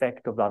the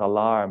effect of that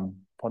alarm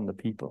upon the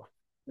people.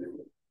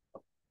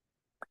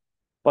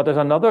 But there's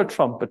another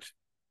trumpet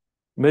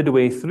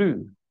midway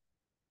through.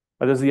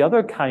 But there's the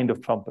other kind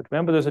of trumpet.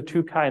 Remember, there's a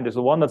 2 kinds. There's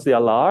the one that's the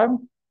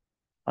alarm,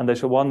 and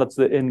there's the one that's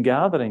the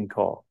ingathering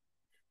call.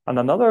 And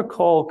another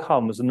call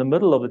comes in the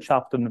middle of the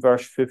chapter in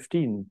verse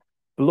 15.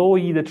 Blow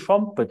ye the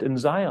trumpet in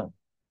Zion.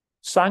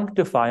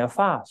 Sanctify a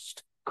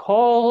fast.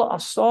 Call a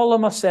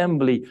solemn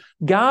assembly.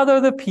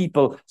 Gather the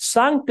people.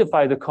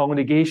 Sanctify the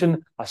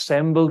congregation.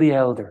 Assemble the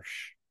elders.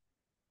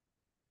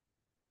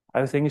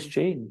 how things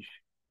change.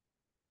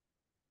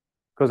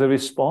 Because they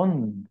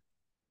respond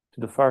to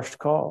the first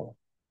call.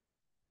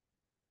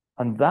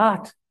 And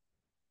that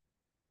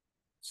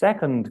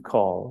second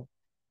call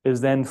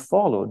is then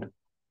followed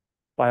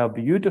by a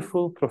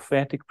beautiful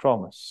prophetic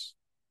promise.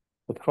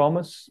 The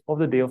promise of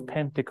the day of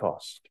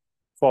Pentecost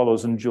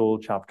follows in Joel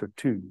chapter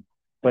 2,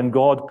 when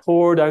God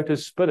poured out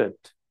his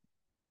Spirit,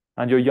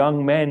 and your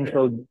young men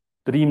shall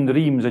dream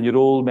dreams, and your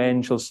old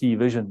men shall see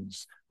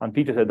visions. And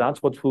Peter said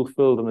that's what's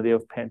fulfilled on the day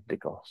of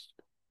Pentecost.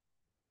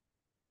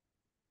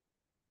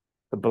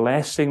 The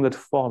blessing that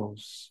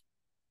follows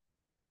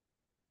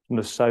from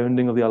the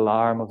sounding of the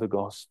alarm of the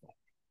gospel.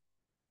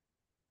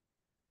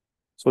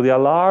 So the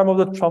alarm of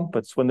the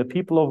trumpets when the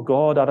people of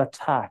God are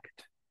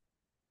attacked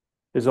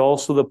is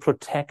also the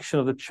protection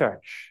of the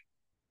church,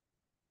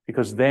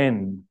 because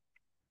then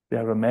they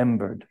are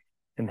remembered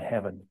in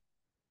heaven.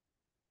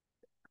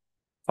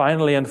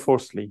 Finally and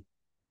fourthly,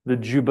 the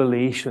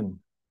jubilation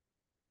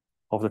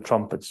of the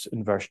trumpets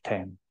in verse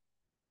 10.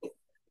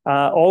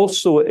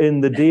 Also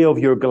in the day of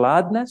your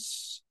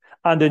gladness,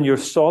 and in your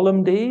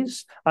solemn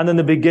days, and in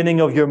the beginning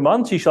of your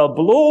months, you shall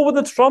blow with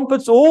the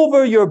trumpets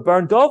over your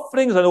burnt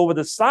offerings and over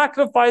the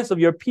sacrifice of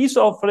your peace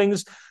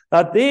offerings,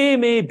 that they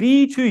may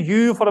be to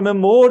you for a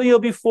memorial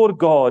before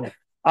God.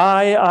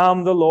 I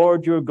am the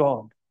Lord your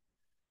God.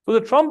 So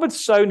the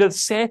trumpets sound at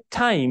set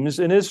times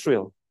in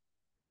Israel.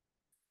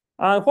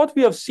 And what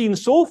we have seen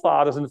so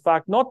far is, in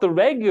fact, not the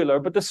regular,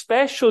 but the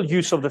special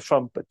use of the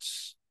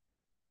trumpets.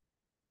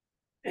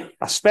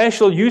 A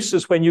special use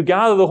is when you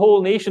gather the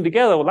whole nation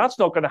together. Well, that's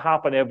not going to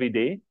happen every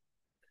day.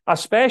 A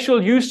special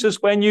use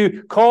is when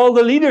you call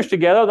the leaders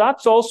together.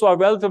 That's also a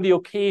relatively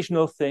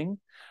occasional thing.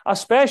 A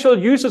special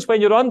use is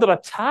when you're under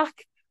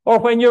attack or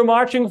when you're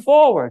marching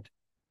forward.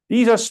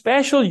 These are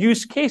special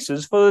use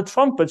cases for the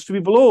trumpets to be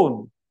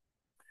blown.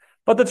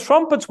 But the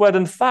trumpets were,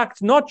 in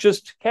fact, not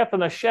just kept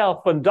on a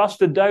shelf and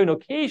dusted down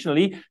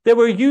occasionally. They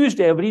were used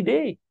every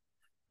day.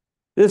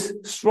 This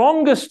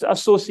strongest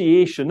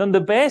association and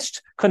the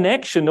best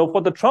connection of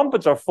what the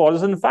trumpets are for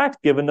is in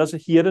fact given us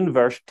here in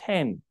verse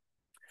 10.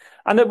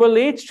 And it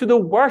relates to the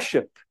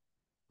worship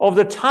of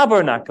the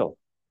tabernacle,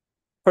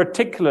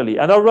 particularly,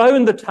 and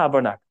around the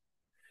tabernacle.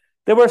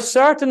 There were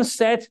certain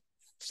set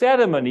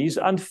ceremonies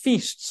and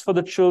feasts for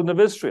the children of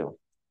Israel.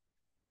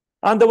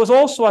 And there was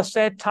also a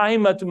set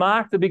time to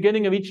mark the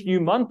beginning of each new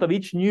month, of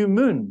each new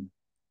moon.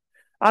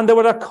 And there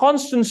were a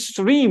constant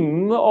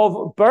stream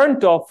of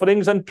burnt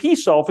offerings and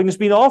peace offerings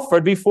being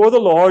offered before the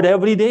Lord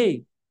every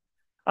day.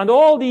 And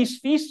all these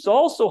feasts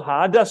also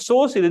had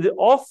associated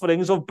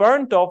offerings of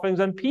burnt offerings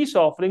and peace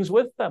offerings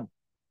with them.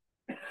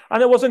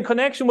 And it was in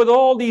connection with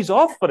all these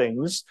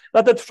offerings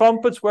that the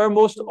trumpets were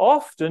most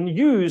often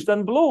used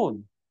and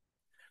blown.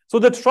 So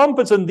the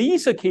trumpets on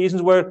these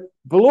occasions were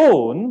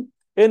blown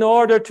in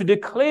order to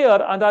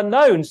declare and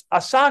announce a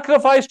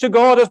sacrifice to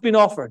God has been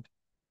offered.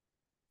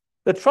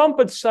 The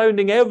trumpet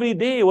sounding every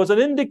day was an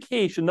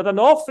indication that an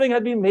offering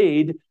had been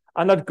made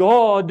and that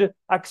God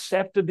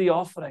accepted the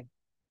offering.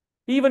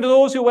 Even to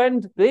those who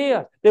went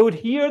there, they would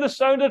hear the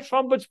sound of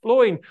trumpets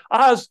blowing,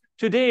 as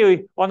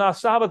today on our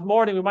Sabbath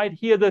morning we might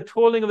hear the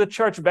tolling of the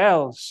church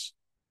bells.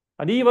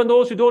 And even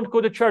those who don't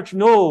go to church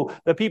know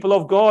the people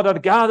of God are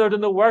gathered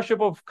in the worship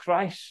of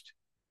Christ.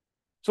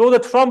 So the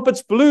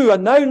trumpets blew,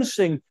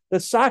 announcing the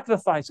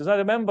sacrifices. I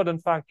remember, in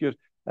fact, your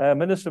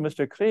minister,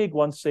 Mr. Craig,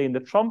 once saying the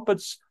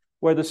trumpets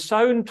were the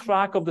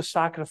soundtrack of the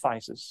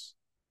sacrifices.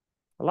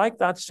 I like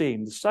that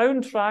saying, the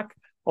soundtrack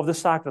of the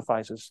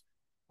sacrifices,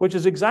 which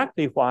is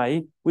exactly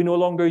why we no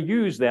longer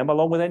use them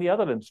along with any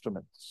other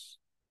instruments,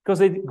 because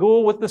they go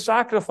with the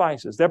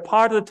sacrifices. They're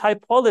part of the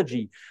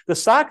typology. The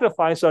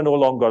sacrifices are no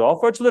longer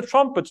offered, so the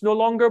trumpets no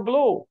longer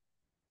blow.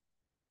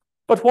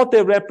 But what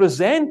they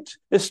represent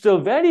is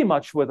still very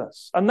much with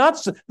us, and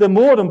that's the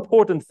more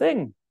important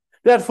thing.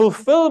 That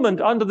fulfillment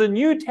under the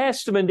New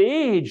Testament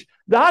age,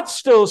 that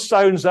still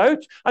sounds out,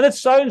 and it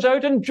sounds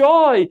out in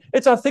joy.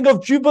 It's a thing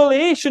of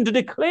jubilation to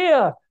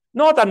declare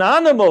not an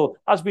animal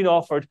has been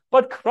offered,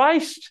 but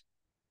Christ.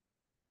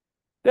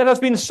 There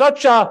has been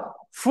such a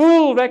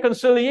full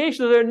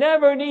reconciliation that there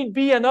never need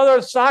be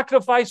another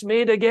sacrifice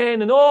made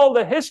again in all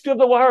the history of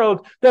the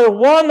world. That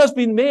one has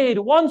been made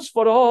once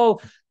for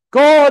all.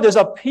 God is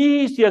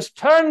appeased. He has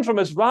turned from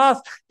his wrath.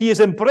 He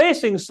is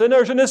embracing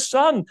sinners in his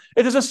Son.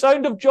 It is a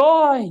sound of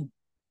joy.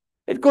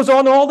 It goes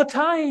on all the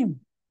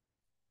time.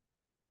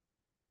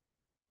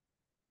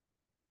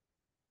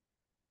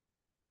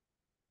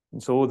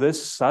 And so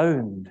this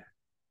sound,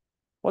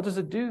 what does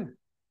it do?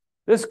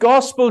 This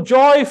gospel,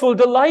 joyful,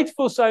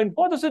 delightful sound,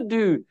 what does it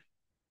do?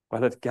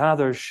 Well, it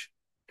gathers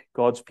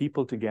God's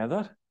people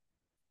together,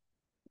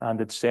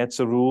 and it sets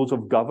the rules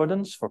of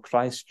governance for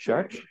Christ's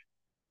church.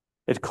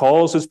 It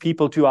calls his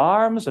people to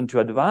arms and to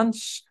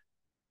advance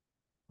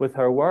with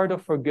her word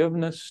of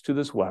forgiveness to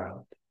this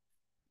world.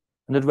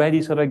 And it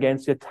readies her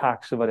against the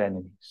attacks of her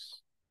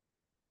enemies.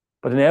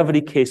 But in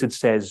every case it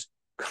says,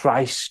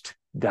 Christ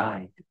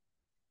died.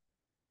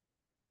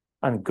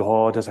 And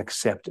God has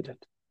accepted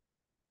it.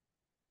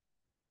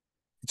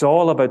 It's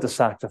all about the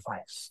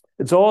sacrifice.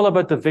 It's all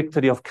about the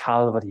victory of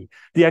Calvary,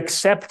 the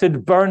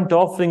accepted burnt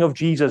offering of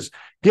Jesus,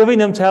 giving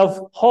himself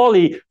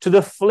wholly to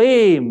the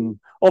flame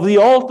of the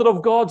altar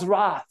of God's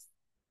wrath,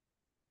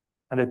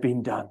 and it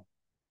being done.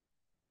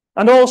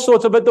 And also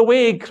it's about the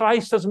way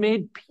Christ has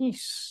made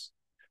peace,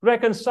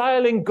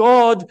 reconciling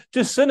God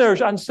to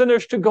sinners and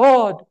sinners to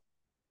God.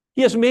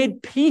 He has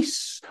made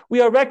peace.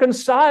 We are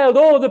reconciled.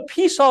 Oh, the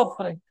peace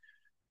offering.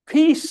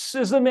 Peace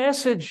is the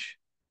message.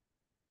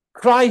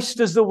 Christ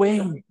is the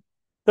way.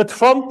 The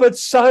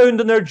trumpets sound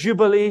in their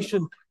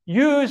jubilation.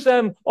 Use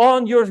them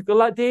on your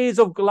days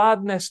of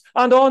gladness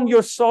and on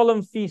your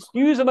solemn feast.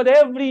 Use them at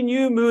every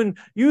new moon.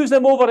 Use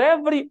them over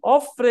every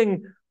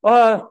offering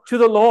to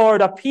the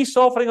Lord, a peace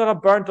offering or a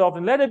burnt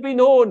offering. Let it be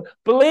known.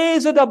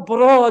 Blaze it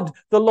abroad,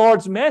 the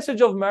Lord's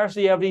message of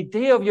mercy every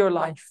day of your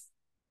life.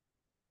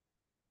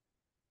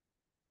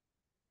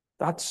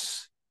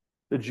 That's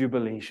the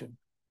jubilation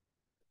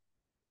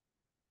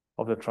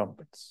of the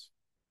trumpets.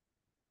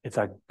 It's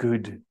a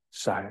good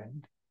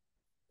sound.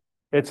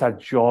 It's a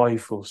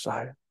joyful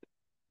sound.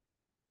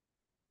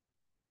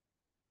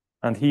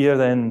 And here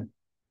then,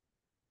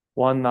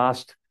 one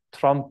last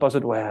trump, as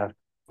it were,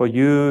 for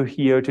you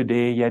here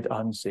today yet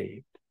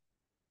unsaved.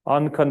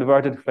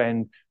 Unconverted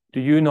friend, do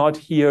you not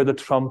hear the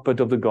trumpet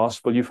of the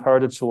gospel? You've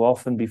heard it so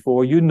often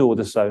before. You know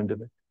the sound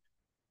of it.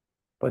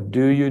 But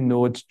do you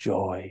know its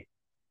joy?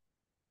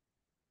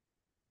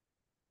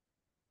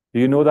 Do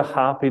you know the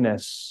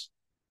happiness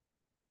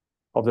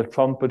of the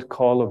trumpet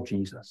call of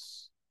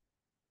Jesus?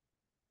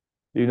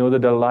 Do you know the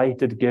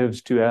delight it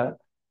gives to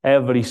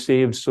every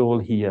saved soul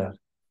here?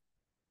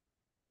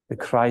 That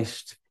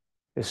Christ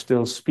is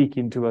still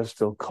speaking to us,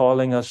 still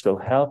calling us, still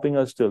helping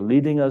us, still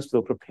leading us,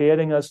 still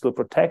preparing us, still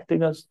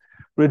protecting us.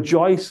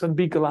 Rejoice and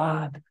be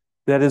glad.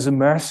 There is a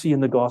mercy in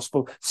the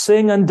gospel.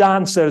 Sing and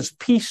dance. There is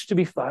peace to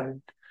be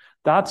found.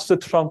 That's the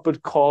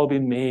trumpet call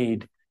being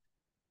made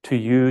to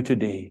you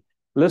today.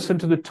 Listen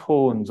to the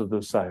tones of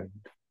the sound.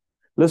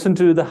 Listen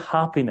to the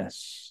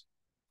happiness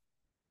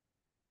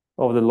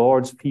of the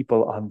Lord's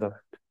people under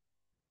it.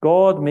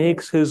 God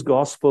makes his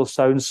gospel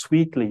sound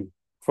sweetly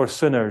for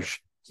sinners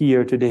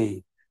here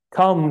today.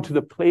 Come to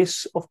the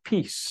place of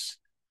peace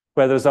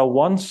where there's a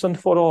once and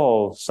for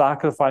all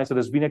sacrifice that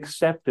has been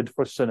accepted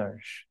for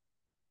sinners.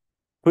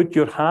 Put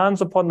your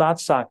hands upon that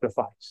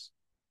sacrifice,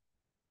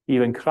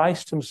 even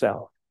Christ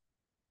himself,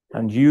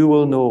 and you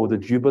will know the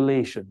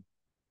jubilation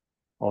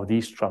of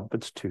these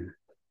trumpets too.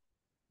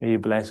 May he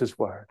bless his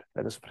word.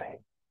 Let us pray.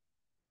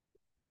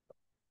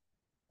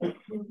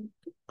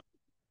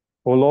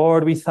 O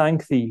Lord, we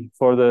thank thee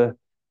for the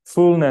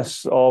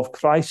fullness of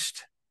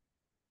Christ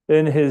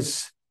in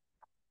his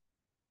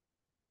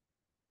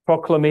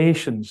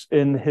proclamations,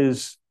 in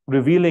his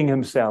revealing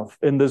himself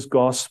in this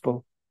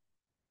gospel.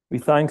 We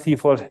thank thee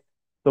for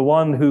the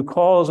one who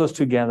calls us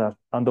together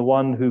and the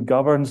one who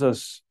governs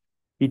us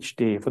each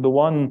day, for the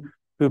one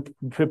who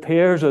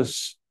prepares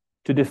us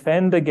to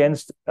defend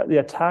against the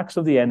attacks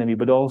of the enemy,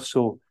 but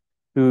also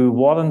who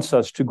warrants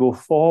us to go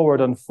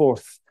forward and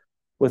forth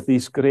with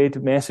this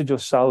great message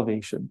of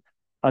salvation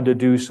and to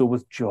do so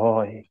with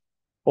joy.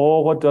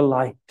 Oh, what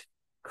delight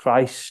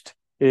Christ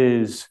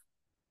is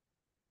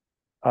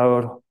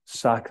our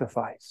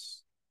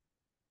sacrifice.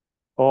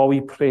 Oh,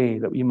 we pray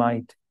that we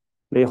might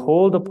lay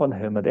hold upon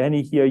him, that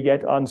any here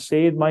yet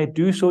unsaved might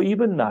do so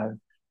even now,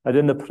 that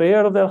in the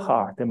prayer of their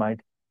heart they might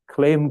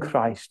claim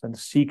Christ and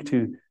seek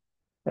to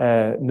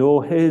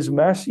know his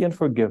mercy and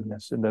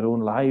forgiveness in their own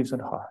lives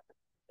and heart.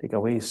 Take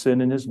away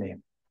sin in his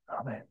name.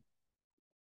 Amen.